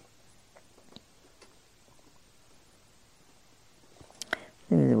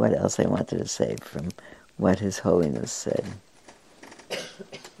 What else I wanted to say from what His Holiness said.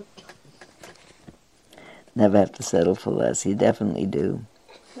 Never have to settle for less. You definitely do.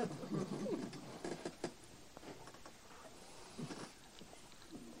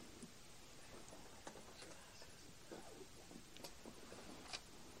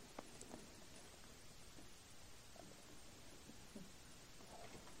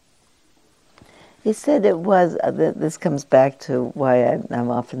 He said it was, this comes back to why I'm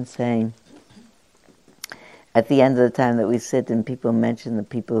often saying, at the end of the time that we sit and people mention the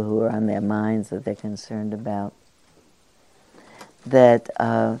people who are on their minds that they're concerned about, that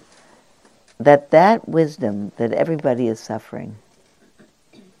that wisdom that everybody is suffering,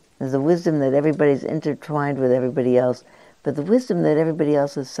 there's a wisdom that everybody's intertwined with everybody else, but the wisdom that everybody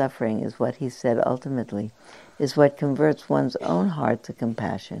else is suffering is what he said ultimately, is what converts one's own heart to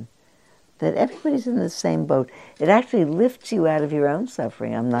compassion. That everybody's in the same boat. It actually lifts you out of your own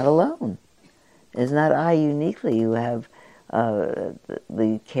suffering. I'm not alone. It's not I uniquely who have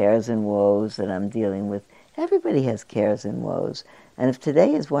the cares and woes that I'm dealing with. Everybody has cares and woes. And if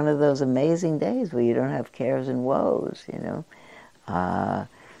today is one of those amazing days where you don't have cares and woes,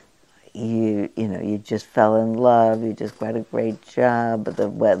 you just fell in love, you just got a great job,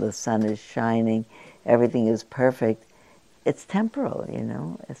 the sun is shining, everything is perfect. It's temporal,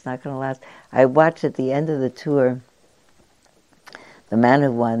 it's not going to last. I watched at the end of the tour, the man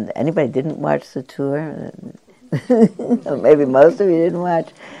who won. Anybody didn't watch the tour? Maybe most of you didn't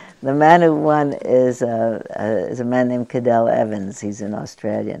watch. The man who won is a man named Cadell Evans. He's an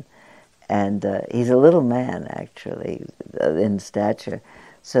Australian. And he's a little man, actually, in stature.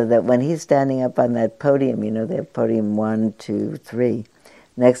 So that when he's standing up on that podium, they have podium 1, 2, 3,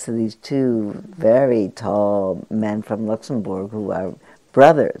 next to these two very tall men from Luxembourg who are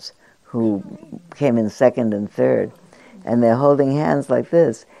brothers, who came in second and third. And they're holding hands like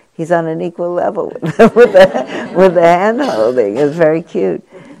this. He's on an equal level with the hand holding. It's very cute.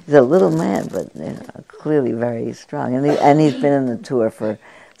 He's a little man, but clearly very strong. And he's been in the tour for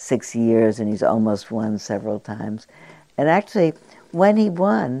 6 years, and he's almost won several times. And actually, when he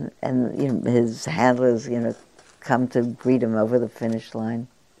won, and his handlers, come to greet him over the finish line.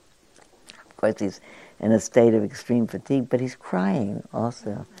 Of course, he's in a state of extreme fatigue, but he's crying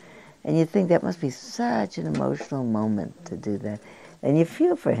also. And you think that must be such an emotional moment to do that. And you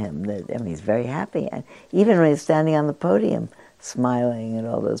feel for him that, he's very happy. And even when he's standing on the podium, smiling at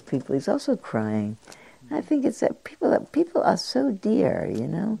all those people, he's also crying. And I think it's that people are so dear,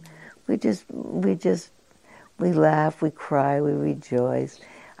 We laugh, we cry, we rejoice.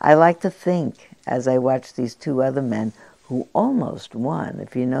 I like to think, as I watch these two other men who almost won,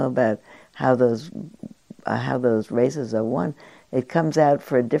 if you know about how those races are won, it comes out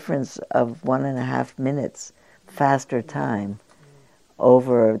for a difference of 1.5 minutes faster time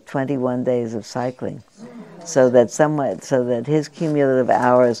over 21 days of cycling. So that his cumulative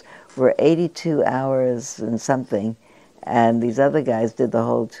hours were 82 hours and something, and these other guys did the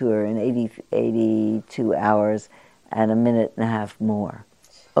whole tour in 82 hours and 1.5 minutes more.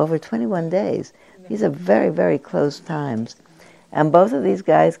 Over 21 days. These are very, very close times. And both of these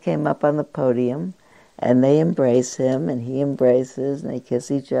guys came up on the podium, and they embrace him, and he embraces, and they kiss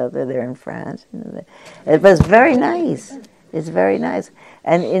each other. They're in France. It was very nice. It's very nice.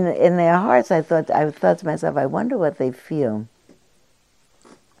 And in their hearts, I thought to myself, I wonder what they feel.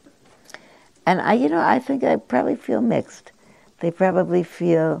 And I think I probably feel mixed. They probably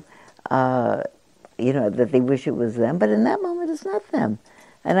feel, that they wish it was them, but in that moment, it's not them.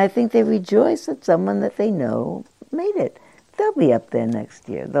 And I think they rejoice that someone that they know made it. They'll be up there next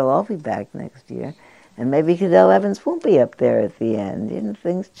year. They'll all be back next year. And maybe Cadell Evans won't be up there at the end.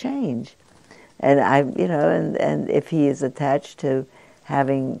 Things change. And and if he is attached to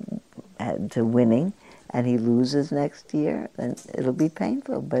winning, and he loses next year, then it'll be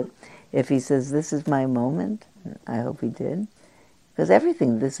painful. But if he says, "This is my moment," I hope he did, because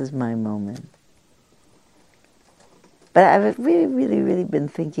everything, this is my moment. But I've really, really, really been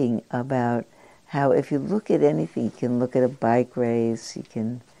thinking about how if you look at anything, you can look at a bike race. You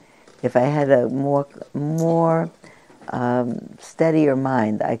can, if I had a more steadier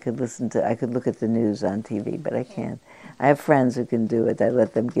mind, I could look at the news on TV, but I can't. I have friends who can do it. I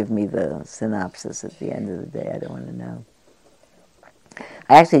let them give me the synopsis at the end of the day. I don't want to know.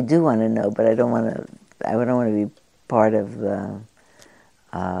 I actually do want to know, but I don't want to be part of the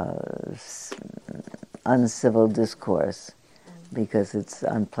uncivil discourse because it's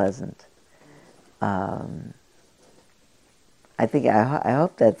unpleasant. I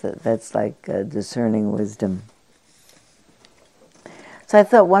hope that's like discerning wisdom. So I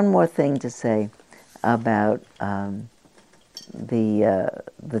thought one more thing to say about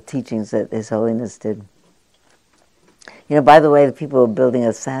the teachings that His Holiness did. By the way, the people were building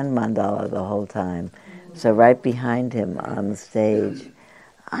a sand mandala the whole time. So right behind him on the stage,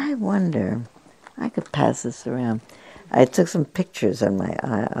 I wonder, I could pass this around. I took some pictures on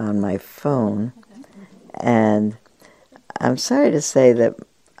my phone, and I'm sorry to say that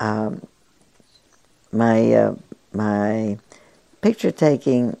my picture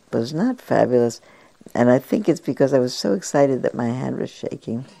taking was not fabulous, and I think it's because I was so excited that my hand was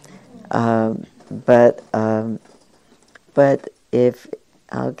shaking. But if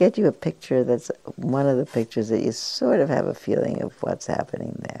I'll get you a picture that's one of the pictures that you sort of have a feeling of what's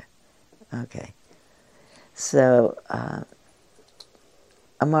happening there. Okay. So,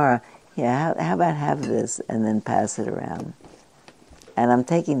 Amara, yeah, how about have this and then pass it around? And I'm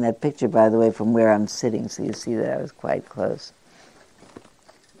taking that picture, by the way, from where I'm sitting, so you see that I was quite close.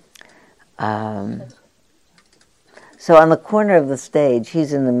 So on the corner of the stage,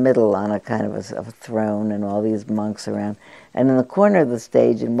 he's in the middle on a kind of a throne and all these monks around. And in the corner of the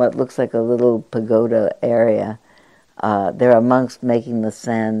stage, in what looks like a little pagoda area, there are monks making the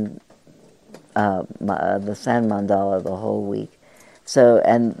sand mandala the whole week. So,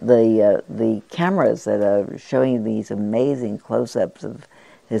 and the cameras that are showing these amazing close-ups of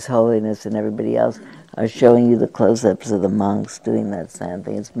His Holiness and everybody else are showing you the close-ups of the monks doing that sand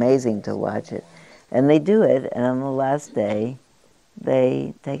thing. It's amazing to watch it. And they do it, and on the last day,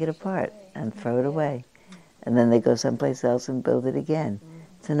 they take it apart and throw it away. And then they go someplace else and build it again.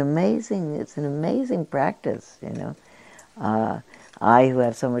 It's an amazing practice, you know. I, who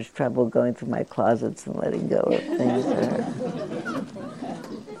have so much trouble going through my closets and letting go of things.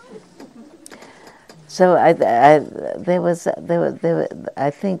 So I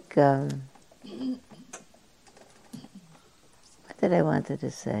think, what did I wanted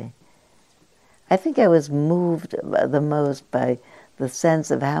to say? I think I was moved the most by the sense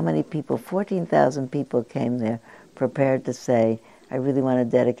of how many people, 14,000 people came there prepared to say, I really want to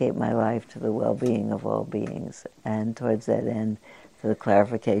dedicate my life to the well-being of all beings, and towards that end, to the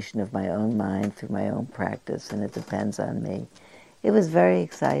clarification of my own mind through my own practice, and it depends on me. It was very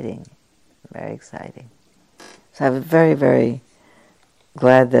exciting, very exciting. So I was very, very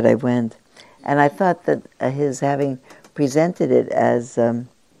glad that I went. And I thought that his having presented it as you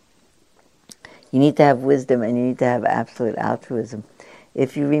need to have wisdom and you need to have absolute altruism.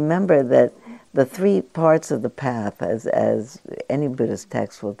 If you remember that the three parts of the path, as any Buddhist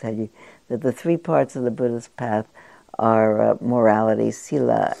text will tell you, that the three parts of the Buddhist path are morality,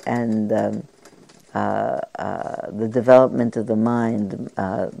 sila, and the development of the mind,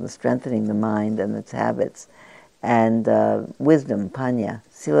 the strengthening the mind and its habits, and wisdom, panya,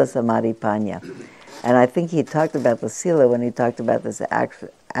 sila, samadhi, panya. And I think he talked about the sila when he talked about this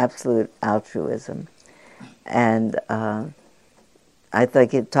absolute altruism. And I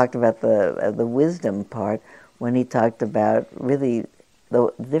think he talked about the wisdom part when he talked about really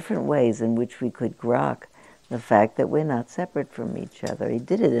the different ways in which we could grok the fact that we're not separate from each other. He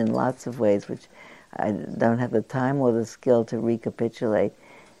did it in lots of ways, which I don't have the time or the skill to recapitulate.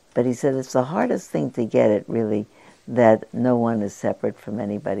 But he said it's the hardest thing to get it, really, that no one is separate from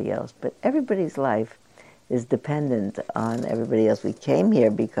anybody else. But everybody's life is dependent on everybody else. We came here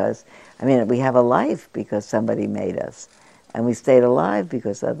because, we have a life because somebody made us. And we stayed alive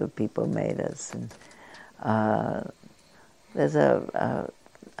because other people made us. And there's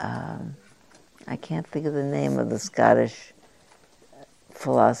I can't think of the name of the Scottish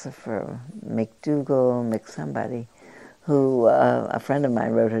philosopher, McDougall, somebody, who a friend of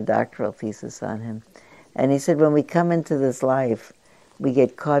mine wrote her doctoral thesis on him. And he said, when we come into this life, we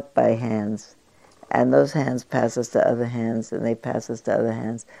get caught by hands. And those hands pass us to other hands, and they pass us to other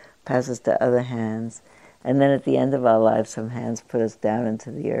hands, pass us to other hands. And then at the end of our lives, some hands put us down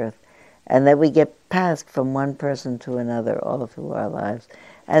into the earth. And then we get passed from one person to another all through our lives.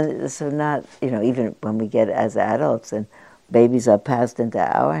 And so not, even when we get as adults and babies are passed into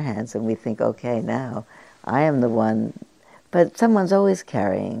our hands and we think, okay, now I am the one. But someone's always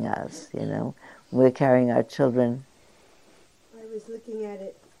carrying us, We're carrying our children. I was looking at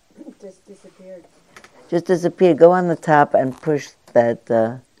it, it just disappeared. Just disappeared. Go on the top and push that,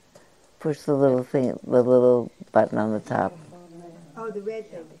 push the little thing, the little button on the top. Oh, the red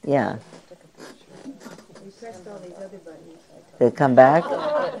thing. Yeah. We pressed all these other buttons. Did it come back?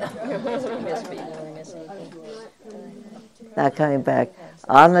 Not coming back.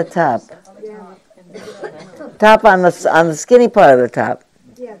 On the top. Yeah. Top on the skinny part of the top.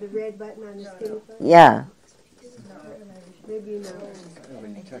 Yeah, the red button on the skinny part. Yeah. Maybe you know.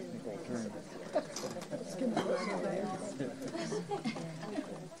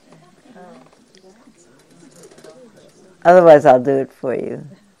 Otherwise, I'll do it for you.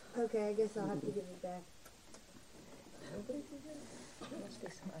 Okay, I guess I'll have to give it back.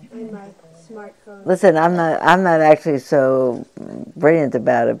 And my smartphone. Listen, I'm not actually so brilliant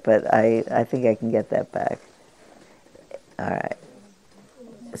about it, but I think I can get that back. All right.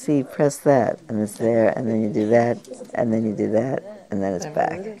 See, press that, and it's there, and then you do that, and then you do that, and then it's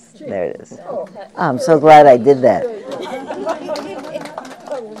back. There it is. Oh, I'm so glad I did that.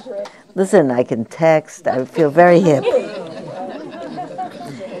 Listen, I can text. I feel very hip.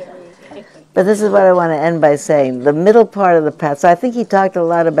 But this is what I want to end by saying. The middle part of the path. So I think he talked a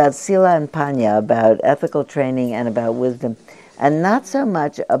lot about sila and panya, about ethical training and about wisdom. and not so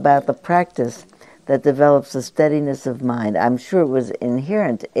much about the practice that develops a steadiness of mind. I'm sure it was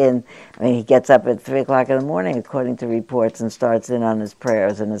inherent in, he gets up at 3 o'clock in the morning, according to reports, and starts in on his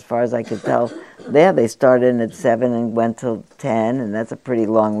prayers. And as far as I could tell, they start in at 7 and went till 10, and that's a pretty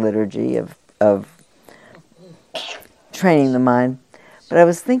long liturgy of training the mind. But I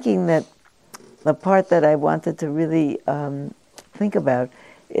was thinking that the part that I wanted to really think about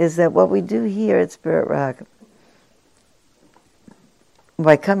is that what we do here at Spirit Rock,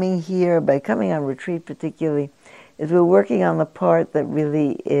 by coming here, by coming on retreat particularly, is we're working on the part that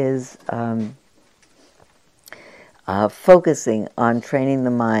really is focusing on training the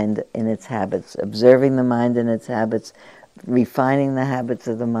mind in its habits, observing the mind in its habits, refining the habits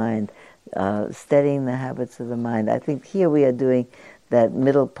of the mind, steadying the habits of the mind. I think here we are doing that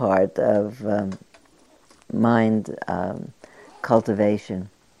middle part of mind cultivation.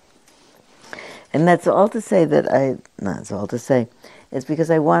 And that's all to say that that's all to say. It's because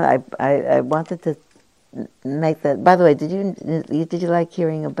I wanted to make that. By the way, did you like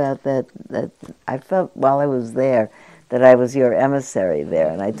hearing about that? That I felt while I was there that I was your emissary there,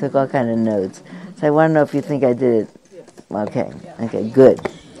 and I took all kind of notes. So I want to know if you think I did it. Okay, good.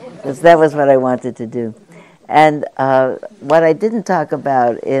 Because that was what I wanted to do. And what I didn't talk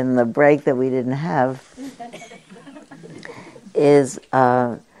about in the break that we didn't have is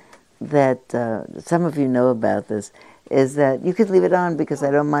that some of you know about this, is that you could leave it on because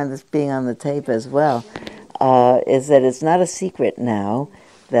I don't mind this being on the tape as well, is that it's not a secret now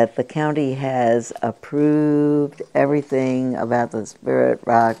that the county has approved everything about the Spirit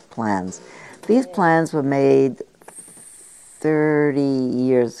Rock plans. These plans were made 30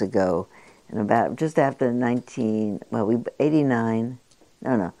 years ago, and about just after 20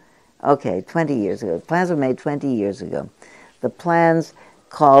 years ago. The plans were made 20 years ago. The plans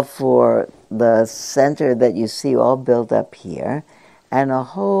called for the center that you see all built up here, and a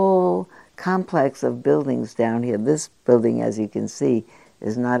whole complex of buildings down here. This building, as you can see,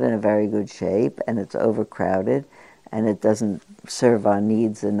 is not in a very good shape, and it's overcrowded, and it doesn't serve our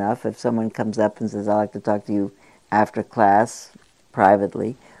needs enough. If someone comes up and says, I'd like to talk to you after class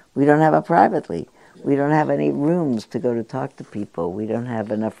privately, we don't have a privately. We don't have any rooms to go to talk to people. We don't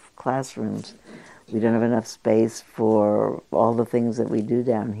have enough classrooms. We don't have enough space for all the things that we do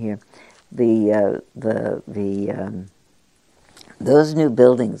down here. Those new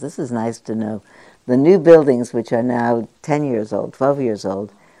buildings, this is nice to know, the new buildings, which are now 10 years old, 12 years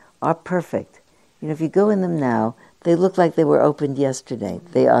old, are perfect. You know, if you go in them now, they look like they were opened yesterday.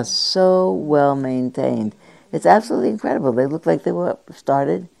 They are so well maintained. It's absolutely incredible. They look like they were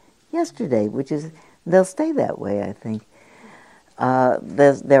started yesterday, they'll stay that way, I think.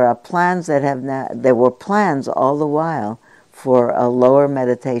 There are plans there were plans all the while for a lower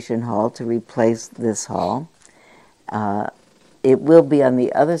meditation hall to replace this hall. It will be on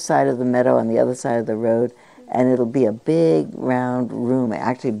the other side of the meadow, on the other side of the road, and it'll be a big round room,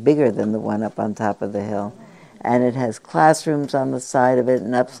 actually bigger than the one up on top of the hill. And it has classrooms on the side of it,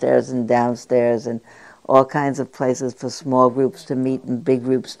 and upstairs and downstairs, and all kinds of places for small groups to meet and big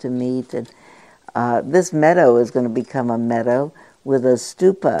groups to meet. And this meadow is going to become a meadow with a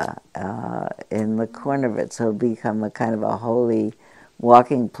stupa in the corner of it, so it'll become a kind of a holy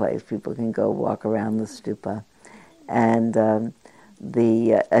walking place. People can go walk around the stupa. And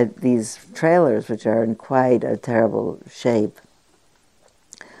these trailers, which are in quite a terrible shape,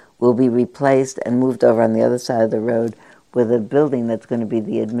 will be replaced and moved over on the other side of the road with a building that's going to be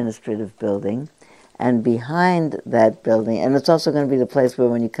the administrative building. And behind that building, and it's also going to be the place where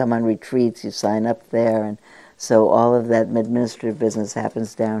when you come on retreats, you sign up there, and so all of that administrative business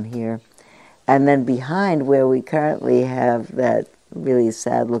happens down here. And then behind where we currently have that really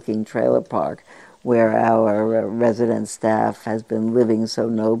sad-looking trailer park, where our resident staff has been living so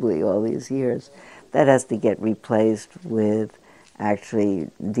nobly all these years, that has to get replaced with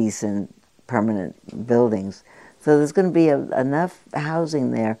actually decent permanent buildings. So there's going to be enough housing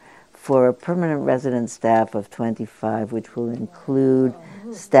there for a permanent resident staff of 25, which will include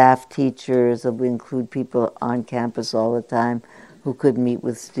staff teachers, it will include people on campus all the time who could meet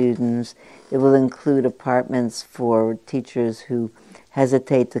with students. It will include apartments for teachers who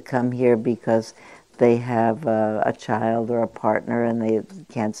hesitate to come here because they have a child or a partner and they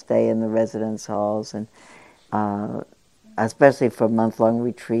can't stay in the residence halls. And especially for month-long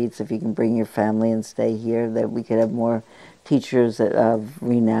retreats, if you can bring your family and stay here, that we could have more teachers of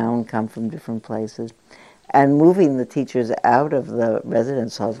renown come from different places. And moving the teachers out of the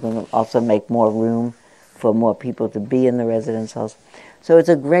residence halls will also make more room for more people to be in the residence halls. So it's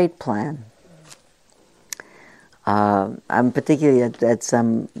a great plan. I'm particularly at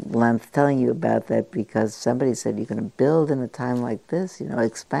some length telling you about that because somebody said you're going to build in a time like this,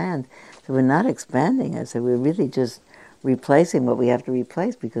 expand. So we're not expanding. I said we're really just replacing what we have to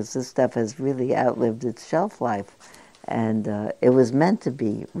replace because this stuff has really outlived its shelf life. And it was meant to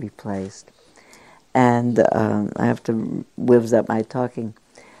be replaced. And I have to whiz up my talking.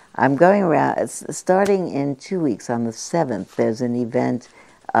 I'm going around, starting in 2 weeks, on the 7th, there's an event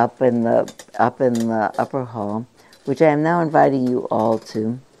up in the upper hall, which I am now inviting you all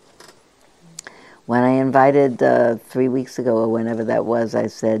to. When I invited 3 weeks ago, or whenever that was, I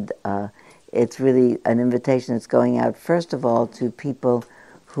said it's really an invitation that's going out, first of all, to people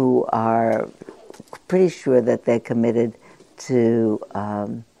who are pretty sure that they're committed to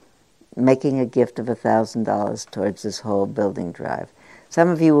making a gift of $1,000 towards this whole building drive. Some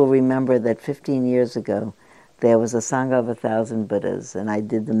of you will remember that 15 years ago, there was a Sangha of 1,000 Buddhas, and I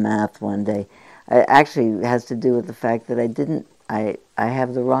did the math one day. It actually has to do with the fact that I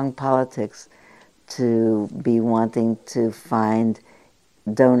have the wrong politics to be wanting to find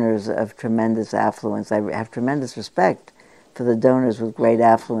donors of tremendous affluence. I have tremendous respect for the donors with great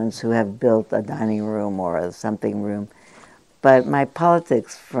affluence who have built a dining room or a something room. But my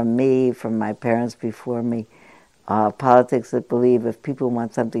politics from my parents before me, politics that believe if people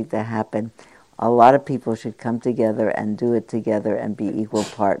want something to happen, a lot of people should come together and do it together and be equal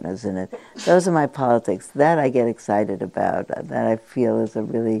partners in it. Those are my politics. That I get excited about. That I feel is a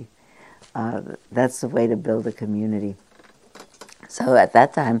really, that's the way to build a community. So at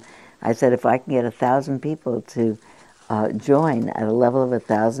that time, I said if I can get 1,000 people to join at a level of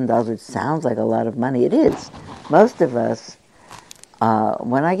 $1,000, which sounds like a lot of money, it is. Most of us,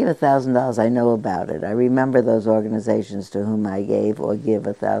 when I give $1,000, I know about it. I remember those organizations to whom I gave or give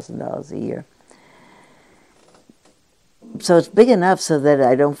 $1,000 a year. So it's big enough so that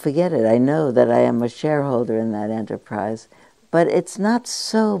I don't forget it. I know that I am a shareholder in that enterprise. But it's not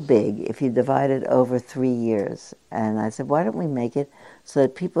so big if you divide it over 3 years. And I said, why don't we make it so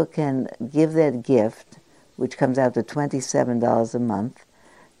that people can give that gift, which comes out to $27 a month,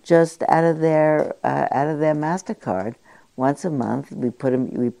 just out of their MasterCard. Once a month, we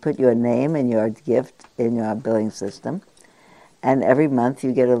put your name and your gift in your billing system, and every month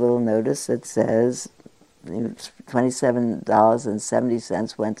you get a little notice that says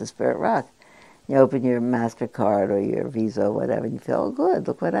 $27.70 went to Spirit Rock. You open your MasterCard or your Visa or whatever, and you feel, oh, good,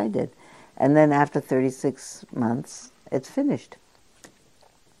 look what I did. And then after 36 months, it's finished.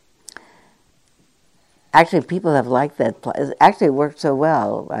 Actually, people have liked that. Actually, it worked so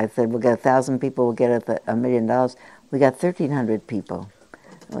well. I said, we'll get 1,000 people, we'll get $1 million. We got 1,300 people.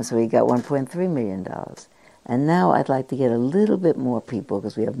 So we got $1.3 million. And now I'd like to get a little bit more people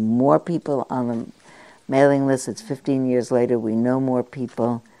because we have more people on the mailing list. It's 15 years later. We know more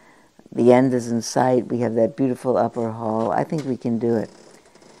people. The end is in sight. We have that beautiful upper hall. I think we can do it.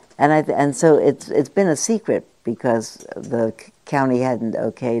 And so it's been a secret because the county hadn't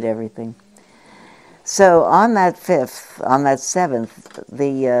okayed everything. So on that 7th,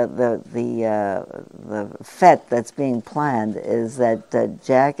 the fete that's being planned is that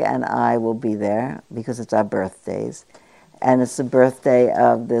Jack and I will be there because it's our birthdays, and it's the birthday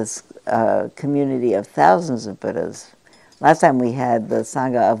of this community of thousands of Buddhas. Last time we had the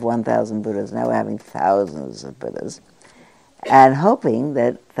Sangha of 1,000 Buddhas. Now we're having thousands of Buddhas, and hoping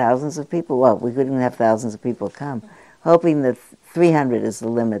that thousands of people. Well, we couldn't have thousands of people come. Hoping that 300 is the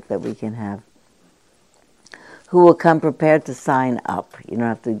limit that we can have. Who will come prepared to sign up. You don't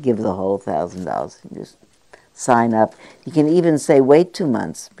have to give the whole $1,000. You just sign up. You can even say, wait 2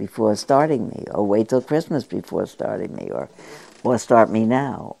 months before starting me, or wait till Christmas before starting me, or start me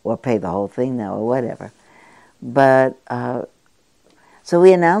now, or pay the whole thing now, or whatever. But, so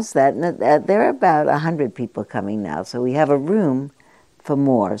we announced that, and there are about 100 people coming now, so we have a room for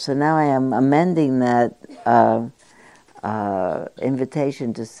more. So now I am amending that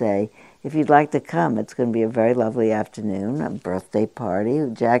invitation to say, if you'd like to come, it's going to be a very lovely afternoon, a birthday party.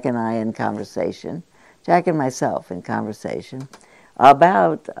 Jack and I in conversation, Jack and myself in conversation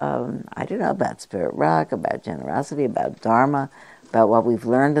about, I don't know, about Spirit Rock, about generosity, about Dharma, about what we've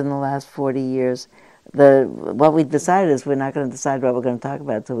learned in the last 40 years. What we decided is we're not going to decide what we're going to talk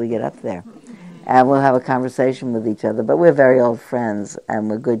about until we get up there. And we'll have a conversation with each other. But we're very old friends, and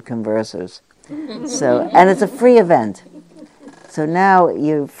we're good conversers. And it's a free event. So now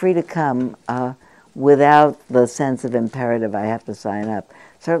you're free to come without the sense of imperative, I have to sign up.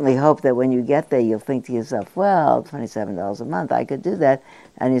 Certainly hope that when you get there, you'll think to yourself, well, $27 a month, I could do that.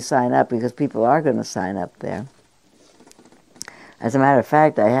 And you sign up because people are going to sign up there. As a matter of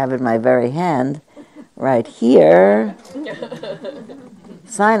fact, I have in my very hand, right here,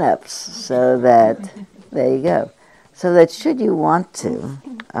 sign-ups. So that, there you go. so that should you want to,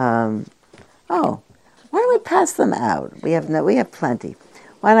 why don't we pass them out? We have plenty.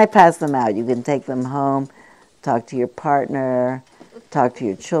 Why don't I pass them out? You can take them home, talk to your partner, talk to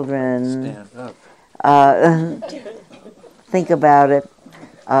your children. Stand up. Think about it.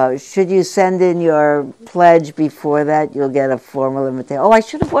 Should you send in your pledge before that, you'll get a formal invitation. Oh, I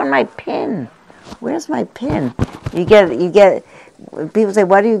should have worn my pin. Where's my pin? You get. People say,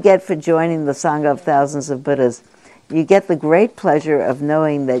 what do you get for joining the Sangha of Thousands of Buddhas? You get the great pleasure of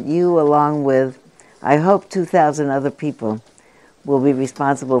knowing that you, along with, I hope, 2,000 other people, will be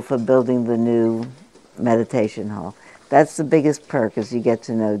responsible for building the new meditation hall. That's the biggest perk, is you get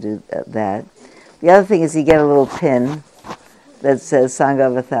to know that. The other thing is you get a little pin that says Sangha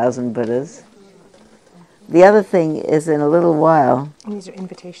of 1,000 Buddhas. The other thing is, in a little while... And these are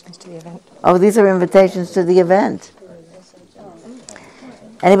invitations to the event. Oh, these are invitations to the event.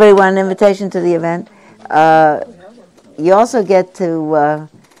 Anybody want an invitation to the event? You also get to,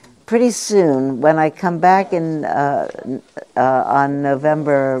 pretty soon, when I come back on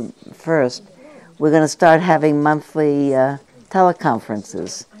November 1st, we're going to start having monthly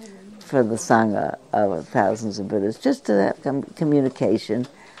teleconferences for the Sangha of Thousands of Buddhas, just to have communication,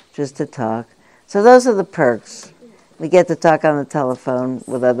 just to talk. So those are the perks. We get to talk on the telephone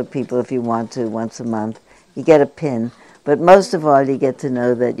with other people if you want to, once a month. You get a pin. But most of all, you get to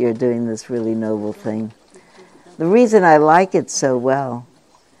know that you're doing this really noble thing. The reason I like it so well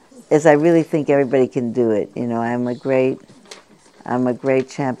is I really think everybody can do it. You know, I'm a great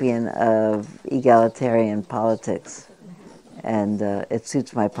champion of egalitarian politics, and it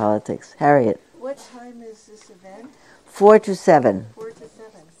suits my politics. Harriet. What time is this event? 4 to 7. 4 to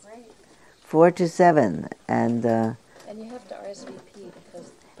 7, great. 4 to 7, and And you have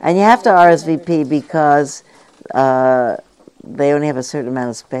to RSVP because... they only have a certain amount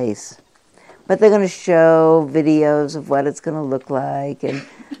of space. But they're going to show videos of what it's going to look like, and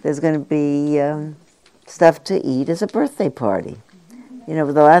there's going to be stuff to eat as a birthday party. You know,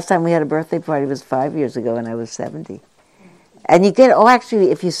 the last time we had a birthday party was 5 years ago, and I was 70. And you get,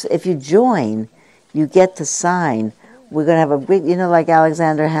 if you join, you get to sign. We're going to have a big, like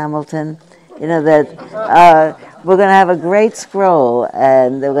Alexander Hamilton, that we're going to have a great scroll,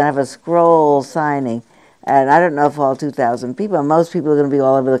 and they're going to have a scroll signing. And I don't know if all 2,000 people, most people are going to be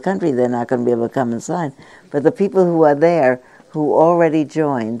all over the country, they're not going to be able to come and sign. But the people who are there, who already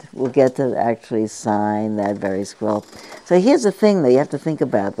joined, will get to actually sign that very scroll. So here's the thing, though, you have to think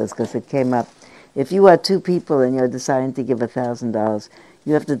about this, because it came up. If you are two people and you're deciding to give $1,000,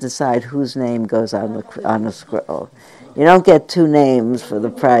 you have to decide whose name goes on the scroll. You don't get two names for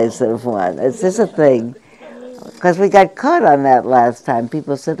the price of one. It's just a thing. Because we got caught on that last time.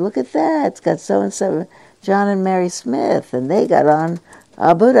 People said, look at that, it's got so-and-so, John and Mary Smith, and they got on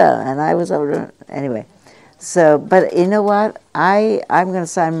Buddha, and I was over. Anyway, so, but you know what? I'm going to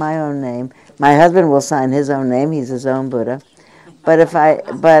sign my own name. My husband will sign his own name. He's his own Buddha. But if I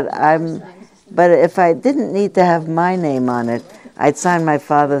didn't need to have my name on it, I'd sign my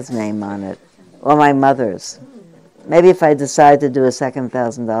father's name on it, or my mother's. Maybe if I decide to do a second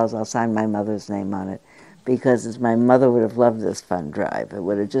 $1,000, I'll sign my mother's name on it, because my mother would have loved this fund drive. It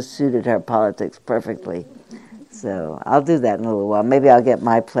would have just suited her politics perfectly. So I'll do that in a little while. Maybe I'll get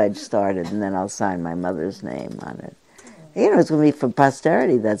my pledge started, and then I'll sign my mother's name on it. It's going to be for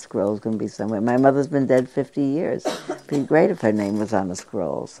posterity. That scroll's going to be somewhere. My mother's been dead 50 years. It'd be great if her name was on a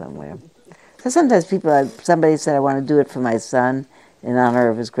scroll somewhere. So sometimes somebody said, I want to do it for my son in honor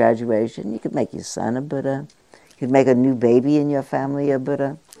of his graduation. You could make your son a Buddha. You could make a new baby in your family a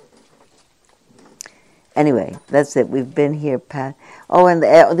Buddha. Anyway, that's it. We've been here, Pat. Oh, and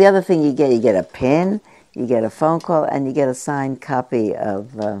the other thing you get a pin, you get a phone call, and you get a signed copy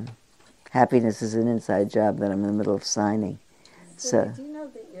of Happiness is an Inside Job that I'm in the middle of signing. So do you know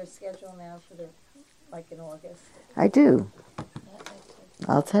that your schedule now for in August? I do.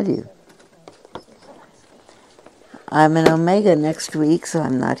 I'll tell you. I'm in Omega next week, so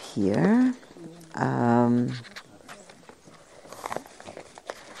I'm not here.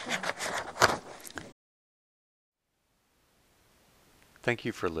 Thank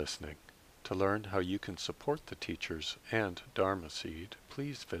you for listening. To learn how you can support the teachers and Dharma Seed,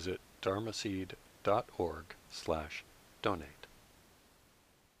 please visit dharmaseed.org/donate.